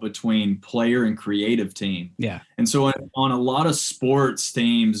wall between player and creative team. Yeah. And so on a lot of sports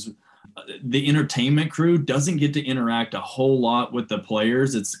teams, the entertainment crew doesn't get to interact a whole lot with the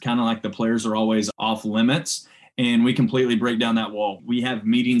players. It's kind of like the players are always off limits. And we completely break down that wall. We have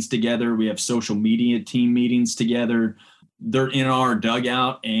meetings together. We have social media team meetings together. They're in our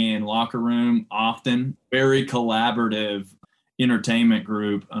dugout and locker room often. Very collaborative entertainment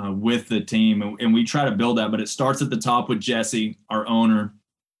group with the team. And we try to build that. But it starts at the top with Jesse, our owner,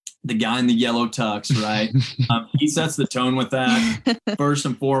 the guy in the yellow tux, right? He sets the tone with that. First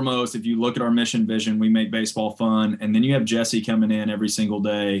and foremost, if you look at our mission vision, we make baseball fun. And then you have Jesse coming in every single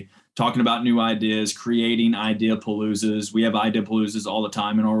day, talking about new ideas, creating idea paloozas. We have idea paloozas all the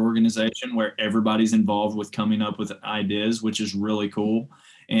time in our organization where everybody's involved with coming up with ideas, which is really cool.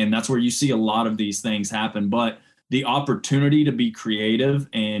 And that's where you see a lot of these things happen. But the opportunity to be creative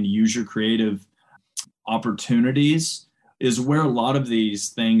and use your creative opportunities is where a lot of these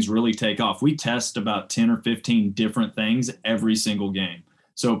things really take off. We test about 10 or 15 different things every single game.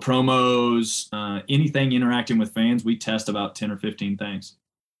 So promos, anything interacting with fans, we test about 10 or 15 things.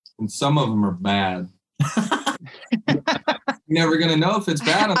 And some of them are bad. You're never going to know if it's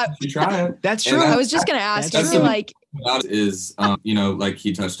bad unless you try it. That's true. I was just going to ask, I feel like is, like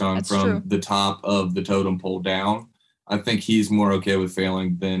he touched on, from the top of the totem pole down, I think he's more okay with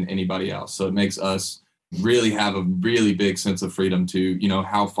failing than anybody else. So it makes us really have a really big sense of freedom to,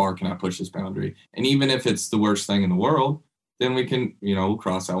 how far can I push this boundary? And even if it's the worst thing in the world, then we can, we'll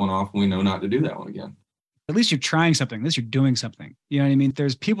cross that one off and we know not to do that one again. At least you're trying something. At least you're doing something. You know what I mean?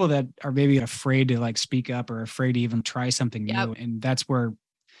 There's people that are maybe afraid to like speak up or afraid to even try something new. And that's where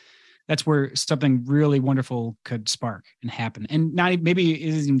something really wonderful could spark and happen. And not maybe it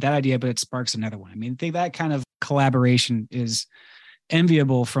isn't even that idea, but it sparks another one. I mean, I think that kind of collaboration is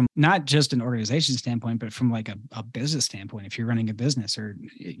enviable from not just an organization standpoint, but from like a business standpoint. If you're running a business, or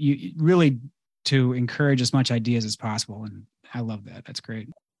you really to encourage as much ideas as possible. And I love that. That's great.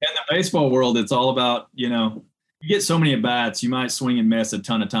 In the baseball world, it's all about, you get so many at-bats, you might swing and miss a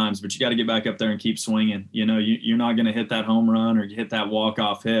ton of times, but you got to get back up there and keep swinging. You're not going to hit that home run or hit that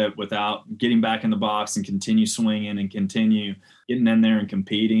walk-off hit without getting back in the box and continue swinging and continue getting in there and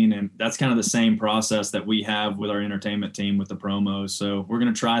competing. And that's kind of the same process that we have with our entertainment team with the promos. So we're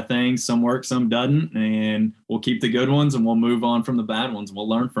going to try things. Some work, some doesn't, and we'll keep the good ones and we'll move on from the bad ones. We'll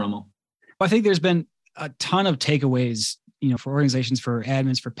learn from them. I think there's been a ton of takeaways, for organizations, for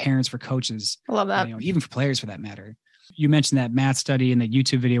admins, for parents, for coaches. I love that. Even for players for that matter. You mentioned that math study and the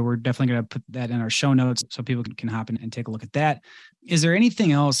YouTube video. We're definitely going to put that in our show notes so people can hop in and take a look at that. Is there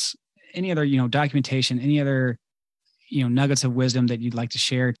anything else, any other, documentation, any other, nuggets of wisdom that you'd like to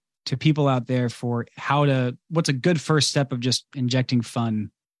share to people out there for what's a good first step of just injecting fun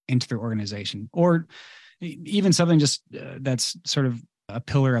into their organization, or even something just that's sort of a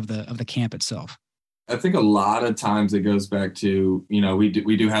pillar of the camp itself? I think a lot of times it goes back to, we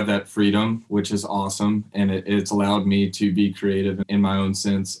do have that freedom, which is awesome. And it's allowed me to be creative in my own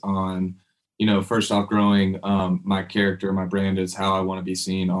sense on, first off, growing my character, my brand is how I want to be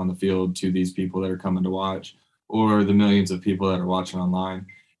seen on the field to these people that are coming to watch, or the millions of people that are watching online.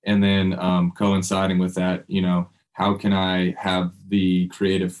 And then coinciding with that, how can I have the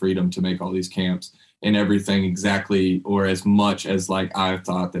creative freedom to make all these camps and everything exactly or as much as like I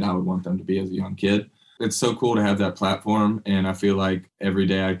thought that I would want them to be as a young kid. It's so cool to have that platform. And I feel like every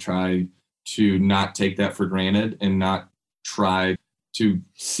day I try to not take that for granted and not try to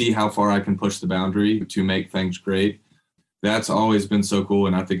see how far I can push the boundary to make things great. That's always been so cool.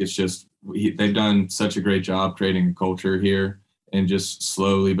 And I think it's just, they've done such a great job creating a culture here and just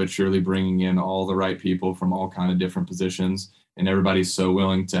slowly but surely bringing in all the right people from all kind of different positions. And everybody's so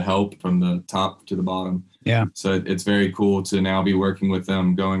willing to help from the top to the bottom. Yeah. So it's very cool to now be working with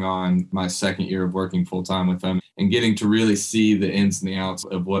them, going on my second year of working full time with them and getting to really see the ins and the outs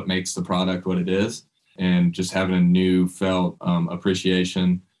of what makes the product what it is, and just having a new felt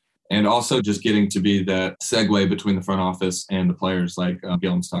appreciation, and also just getting to be that segue between the front office and the players like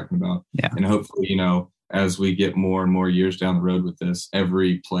Gillen's talking about. Yeah. And hopefully, as we get more and more years down the road with this,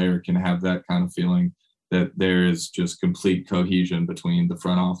 every player can have that kind of feeling that there is just complete cohesion between the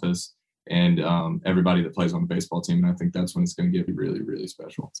front office and everybody that plays on the baseball team. And I think that's when it's going to get really, really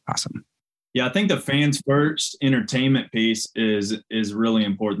special. It's awesome. Yeah, I think the fans first entertainment piece is really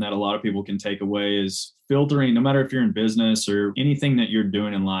important that a lot of people can take away, is filtering, no matter if you're in business or anything that you're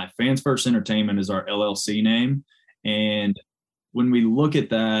doing in life. Fans First Entertainment is our LLC name. And when we look at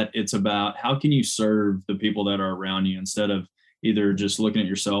that, it's about how can you serve the people that are around you instead of either just looking at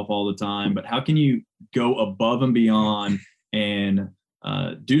yourself all the time, but how can you go above and beyond and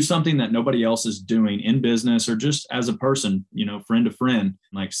do something that nobody else is doing in business or just as a person, friend to friend,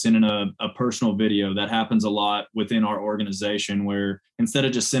 like sending a personal video. That happens a lot within our organization, where instead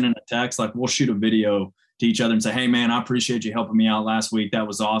of just sending a text, like we'll shoot a video to each other and say, hey man, I appreciate you helping me out last week. That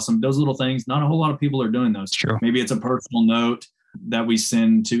was awesome. Those little things, not a whole lot of people are doing those. True. Maybe it's a personal note that we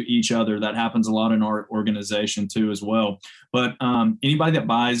send to each other. That happens a lot in our organization too, as well. But anybody that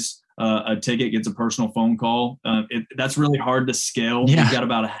buys a ticket gets a personal phone call. That's really hard to scale. Yeah. We've got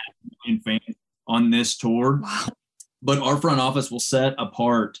about 500,000 fans on this tour. Wow. But our front office will set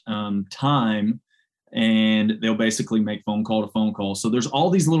apart time, and they'll basically make phone call to phone call. So there's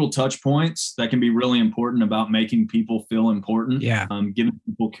all these little touch points that can be really important about making people feel important. Yeah. Giving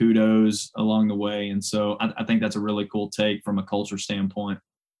people kudos along the way. And so I think that's a really cool take from a culture standpoint.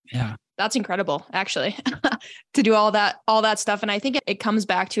 Yeah. That's incredible, actually, to do all that stuff. And I think it comes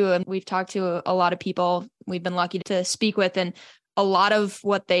back to, and we've talked to a lot of people we've been lucky to speak with, and a lot of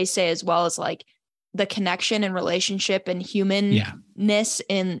what they say as well is like the connection and relationship and humanness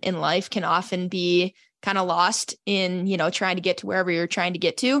in life can often be kind of lost in, trying to get to wherever you're trying to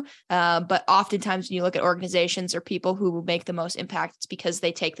get to. But oftentimes when you look at organizations or people who make the most impact, it's because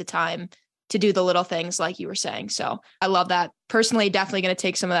they take the time to do the little things like you were saying. So I love that. Personally, definitely going to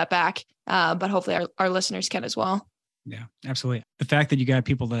take some of that back. But hopefully our listeners can as well. Yeah, absolutely. The fact that you got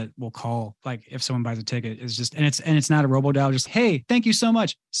people that will call, like if someone buys a ticket is just, and it's not a robo-dial, just, hey, thank you so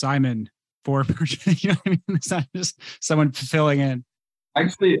much, Simon, for, you know what I mean? It's not just someone filling in.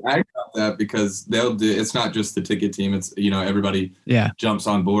 Actually, I got that because they'll do, it's not just the ticket team. It's, everybody jumps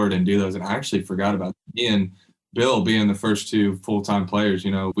on board and do those. And I actually forgot about me and Bill being the first two full-time players.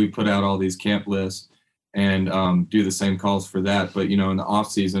 We put out all these camp lists and do the same calls for that. But, in the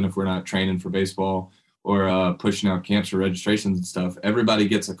off season, if we're not training for baseball or pushing out camps for registrations and stuff, everybody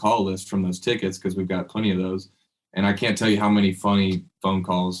gets a call list from those tickets because we've got plenty of those. And I can't tell you how many funny phone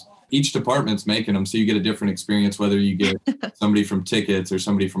calls each department's making them, so you get a different experience, whether you get somebody from tickets or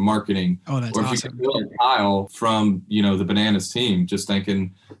somebody from marketing. Oh, that's or if awesome. you get Kyle from, the Bananas team, just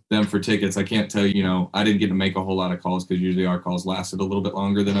thanking them for tickets. I can't tell you, I didn't get to make a whole lot of calls because usually our calls lasted a little bit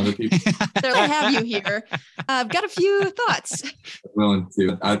longer than other people. There they have you here. I've got a few thoughts. Willing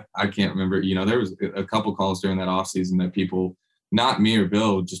to. I can't remember. There was a couple calls during that off season that people, not me or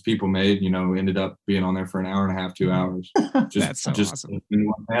Bill, just people made, ended up being on there for an hour and a half, 2 hours. That's so awesome.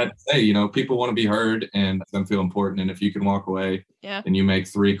 I had to say, people want to be heard and them feel important. And if you can walk away and you make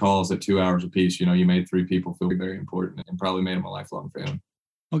 3 calls at 2 hours apiece, you made 3 people feel very important and probably made them a lifelong family.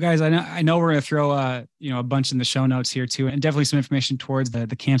 Well, guys, I know we're going to throw, a bunch in the show notes here too, and definitely some information towards the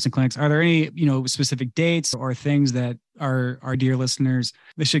camps and clinics. Are there any, specific dates or things that our dear listeners,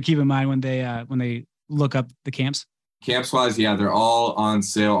 they should keep in mind when they look up the camps? Camps wise, they're all on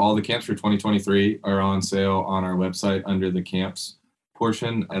sale. All the camps for 2023 are on sale on our website under the camps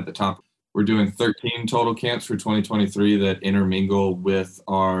portion at the top. We're doing 13 total camps for 2023 that intermingle with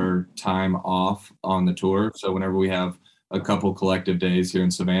our time off on the tour. So whenever we have a couple collective days here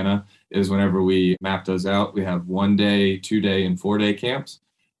in Savannah is whenever we map those out. We have 1 day, 2 day, and 4 day camps.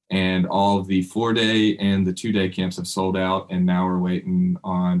 And all of the 4 day and the 2 day camps have sold out. And now we're waiting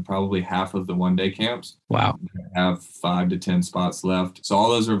on probably half of the 1 day camps. Wow. We have 5 to 10 spots left. So all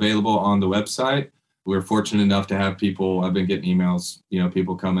those are available on the website. We're fortunate enough to have people, I've been getting emails,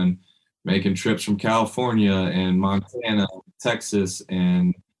 people coming, making trips from California and Montana, Texas,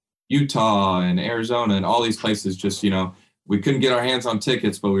 and Utah and Arizona and all these places. Just, we couldn't get our hands on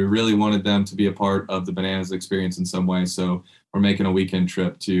tickets, but we really wanted them to be a part of the Bananas experience in some way. So we're making a weekend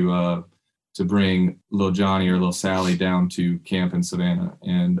trip to bring little Johnny or little Sally down to camp in Savannah.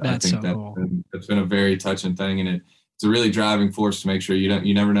 And that's I think so cool. That's been a very touching thing. And it's a really driving force to make sure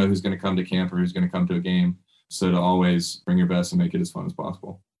you never know who's going to come to camp or who's going to come to a game. So to always bring your best and make it as fun as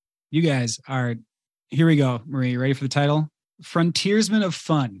possible. You guys are, here we go. Marie, ready for the title? Frontiersmen of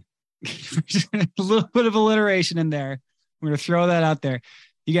Fun. A little bit of alliteration in there. We're going to throw that out there.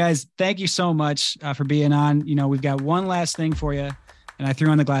 You guys, thank you so much for being on. We've got one last thing for you, and I threw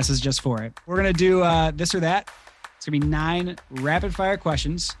on the glasses just for it. We're going to do this or that. It's going to be 9 rapid fire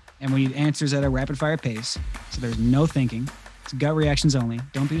questions, and we need answers at a rapid fire pace. So there's no thinking. It's gut reactions only.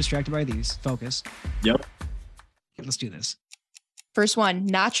 Don't be distracted by these. Focus. Yep. Okay, let's do this. First one,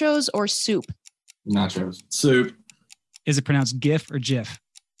 nachos or soup? Nachos. Soup. Is it pronounced GIF or GIF?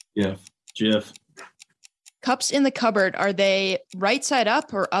 Yeah. GIF. Cups in the cupboard, are they right side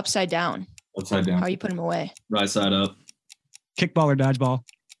up or upside down? Upside down. How you put them away? Right side up. Kickball or dodgeball?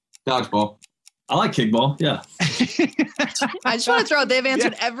 Dodgeball. I like kickball. Yeah. I just want to throw out, they've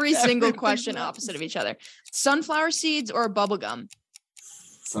answered every single question opposite of each other. Sunflower seeds or bubble gum?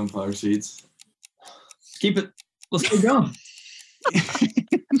 Sunflower seeds. Let's keep going.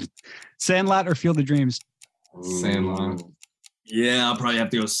 Sandlot or Field of Dreams? Sandlot. Yeah, I'll probably have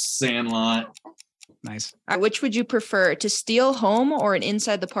to go Sandlot. Nice. All right, which would you prefer, to steal home or an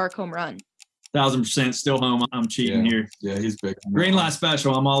inside the park home run? 1,000% still home. I'm cheating here. Yeah, he's big. Green light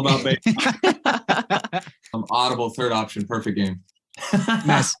special. I'm all about baseball. Audible third option. Perfect game.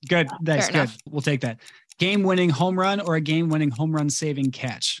 Nice. Good. That's Fair good. enough. We'll take that. Game-winning home run or a game-winning home run saving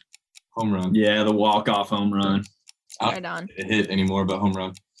catch? Home run. Yeah, the walk-off home run. Right on. Hit anymore, but home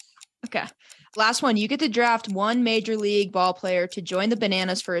run. Okay. Last one. You get to draft one major league ball player to join the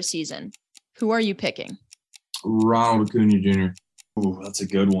Bananas for a season. Who are you picking? Ronald Acuna Jr. Ooh, that's a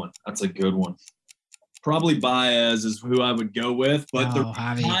good one. Probably Baez is who I would go with, but the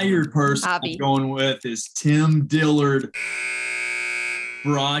retired person I'm going with is Tim Dillard,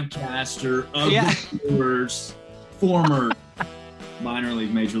 broadcaster of the Brewers, former minor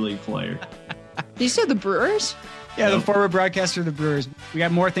league, major league player. Did you say the Brewers? Yeah, the former broadcaster of the Brewers. We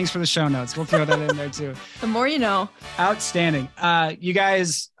got more things for the show notes. We'll throw that in there too. The more you know. Outstanding. You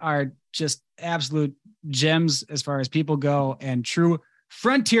guys are just absolute gems as far as people go and true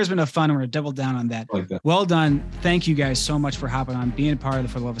frontiersmen of fun. We're going to double down on that. Like that. Well done. Thank you guys so much for hopping on, being a part of the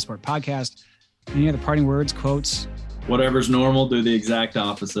For the Love of Sport podcast. Any other parting words, quotes? Whatever's normal, do the exact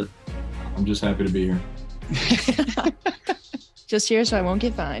opposite. I'm just happy to be here. Just here so I won't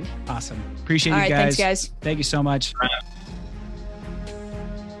get fined. Awesome. Appreciate you guys. Thanks, guys. Thank you so much.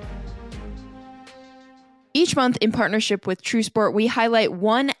 Each month, in partnership with True Sport, we highlight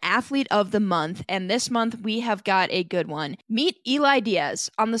one athlete of the month, and this month we have got a good one. Meet Eli Diaz.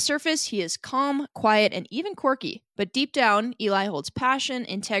 On the surface, he is calm, quiet, and even quirky, but deep down, Eli holds passion,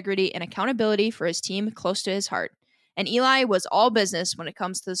 integrity, and accountability for his team close to his heart. And Eli was all business when it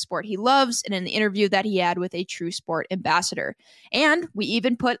comes to the sport he loves, and in the interview that he had with a True Sport ambassador. And we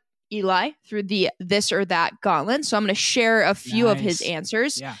even put Eli through the this or that gauntlet. So I'm going to share a few of his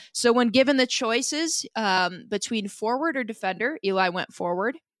answers. Yeah. So when given the choices between forward or defender, Eli went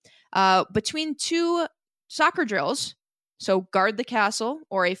forward. Between two soccer drills, so guard the castle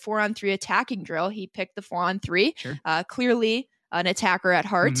or a 4-on-3 attacking drill, he picked the 4-on-3. Sure. Clearly an attacker at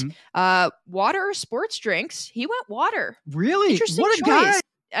heart. Mm-hmm. Water or sports drinks, he went water. Really? Interesting What a choice.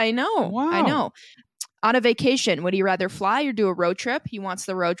 guy. I know. Wow. I know. On a vacation, would he rather fly or do a road trip? He wants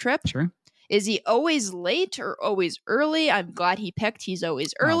the road trip. Sure. Is he always late or always early? I'm glad he picked he's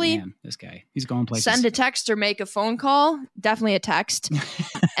always early. Oh, man, this guy, he's going places. Send a text or make a phone call. Definitely a text.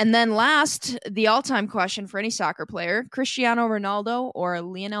 And then last, the all-time question for any soccer player, Cristiano Ronaldo or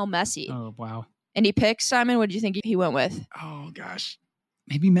Lionel Messi? Oh, wow. And he picked, Simon, what do you think he went with? Oh, gosh.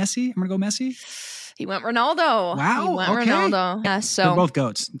 Maybe Messi? I'm going to go Messi. He went Ronaldo. Wow. He went okay. Ronaldo. Yeah, so they're both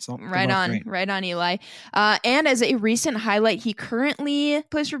goats. Right on, Eli. And as a recent highlight, he currently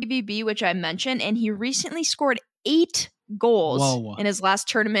plays for BVB, which I mentioned, and he recently scored 8 goals in his last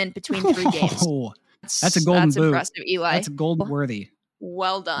tournament between 3 games. That's a golden boot. That's impressive, Eli. That's golden worthy.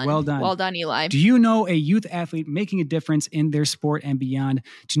 Well done. Well done. Well done, Eli. Do you know a youth athlete making a difference in their sport and beyond?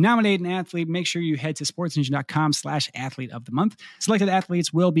 To nominate an athlete, make sure you head to sportsninja.com/athlete of the month. Selected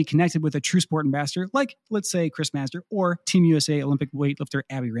athletes will be connected with a True Sport ambassador, like, let's say, Chris Master or Team USA Olympic weightlifter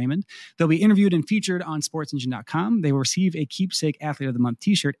Abby Raymond. They'll be interviewed and featured on sportsninja.com. They will receive a keepsake athlete of the month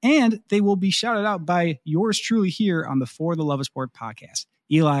t-shirt, and they will be shouted out by yours truly here on the For the Love of Sport podcast.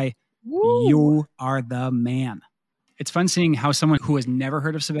 Eli, Woo. You are the man. It's fun seeing how someone who has never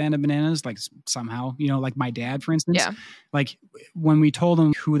heard of Savannah Bananas, like somehow, like my dad, for instance, like when we told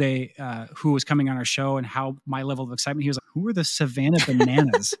him who was coming on our show and how my level of excitement, he was like, who are the Savannah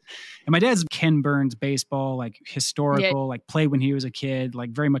Bananas? And my dad's Ken Burns baseball, like historical, like played when he was a kid,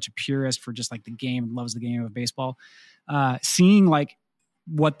 like very much a purist for just like the game, loves the game of baseball. Seeing like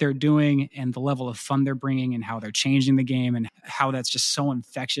what they're doing and the level of fun they're bringing and how they're changing the game and how that's just so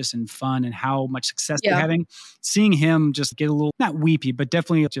infectious and fun and how much success they're having. Seeing him just get a little, not weepy, but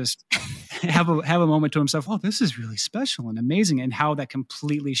definitely just have a moment to himself. Oh, this is really special and amazing. And how that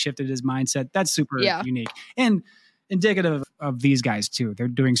completely shifted his mindset. That's super unique and indicative of these guys too. They're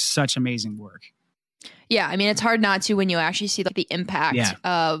doing such amazing work. Yeah. I mean, it's hard not to when you actually see the impact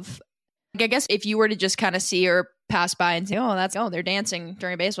of, I guess if you were to just kind of see or pass by and say, they're dancing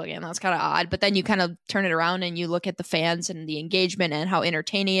during a baseball game. That's kind of odd. But then you kind of turn it around and you look at the fans and the engagement and how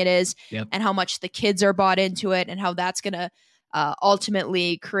entertaining it is and how much the kids are bought into it and how that's going to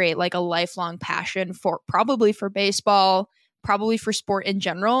ultimately create like a lifelong passion for baseball, probably for sport in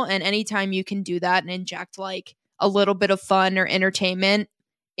general. And anytime you can do that and inject like a little bit of fun or entertainment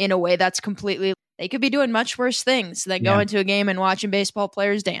in a way that's completely, they could be doing much worse things than going to a game and watching baseball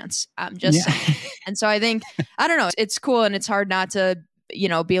players dance. I'm just saying. And so I think, I don't know, it's cool and it's hard not to,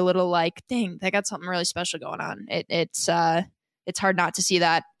 be a little like, dang, they got something really special going on. It's hard not to see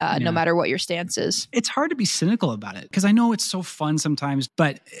that no matter what your stance is. It's hard to be cynical about it because I know it's so fun sometimes,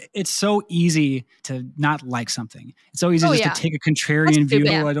 but it's so easy to not like something. It's so easy to take a contrarian view.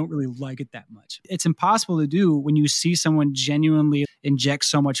 Oh, I don't really like it that much. It's impossible to do when you see someone genuinely inject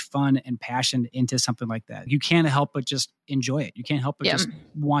so much fun and passion into something like that. You can't help but just enjoy it. You can't help but just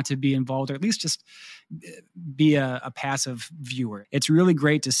want to be involved or at least just be a passive viewer. It's really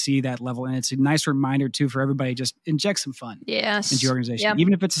great to see that level. And it's a nice reminder too for everybody, just inject some fun into your organization.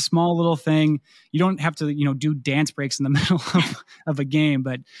 Even if it's a small little thing, you don't have to, do dance breaks in the middle of a game,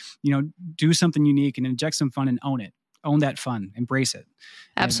 but, do something unique and inject some fun and own it. Own that fun, embrace it.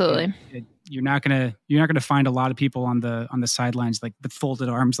 Absolutely. You're not gonna find a lot of people on the sidelines like with folded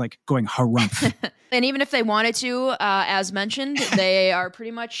arms, like going harumph. And even if they wanted to, as mentioned, they are pretty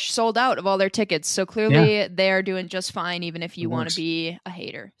much sold out of all their tickets. So clearly they are doing just fine, even if you want to be a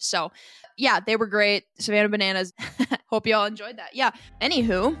hater. So they were great. Savannah Bananas. Hope you all enjoyed that. Yeah.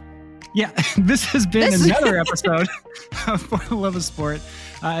 Anywho, Yeah, this has been another episode of For the Love of Sport.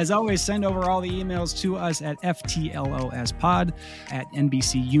 As always, send over all the emails to us at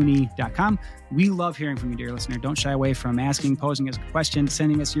ftlospod@nbcuni.com. We love hearing from you, dear listener. Don't shy away from asking, posing us a question,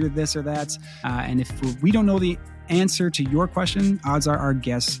 sending us your this or that. And if we don't know the answer to your question, odds are our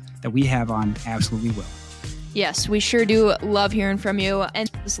guests that we have on absolutely will. Yes, we sure do love hearing from you.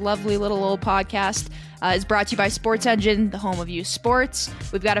 And this lovely little old podcast is brought to you by Sports Engine, the home of youth sports.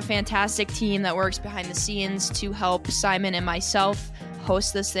 We've got a fantastic team that works behind the scenes to help Simon and myself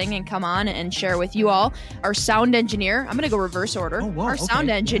host this thing and come on and share with you all. Our sound engineer, I'm going to go reverse order. Sound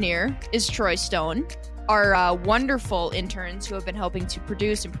engineer is Troy Stone. Our wonderful interns who have been helping to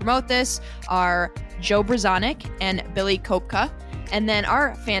produce and promote this are Joe Brazonik and Billy Kopka. And then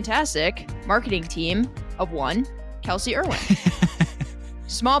our fantastic marketing team of one, Kelsey Irwin.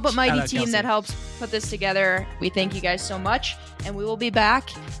 Small but mighty team Kelsey that helps put this together. We thank you guys so much. And we will be back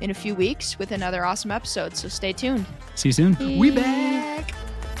in a few weeks with another awesome episode. So stay tuned. See you soon. We back.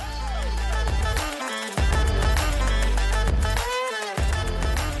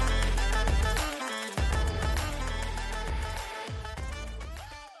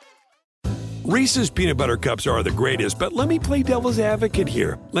 Reese's peanut butter cups are the greatest, but let me play devil's advocate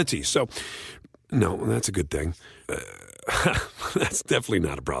here. Let's see. So, no, that's a good thing. That's definitely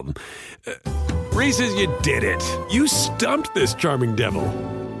not a problem. Reese's, you did it. You stumped this charming devil.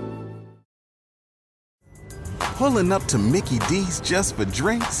 Pulling up to Mickey D's just for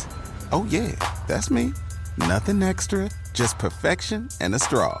drinks? Oh, yeah, that's me. Nothing extra, just perfection and a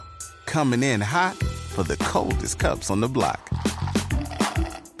straw. Coming in hot for the coldest cups on the block.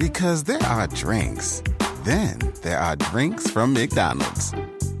 Because there are drinks. Then there are drinks from McDonald's.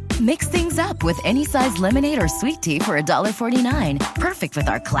 Mix things up with any size lemonade or sweet tea for $1.49. Perfect with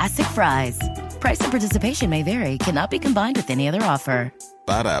our classic fries. Price and participation may vary. Cannot be combined with any other offer.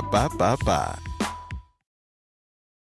 Ba-da-ba-ba-ba.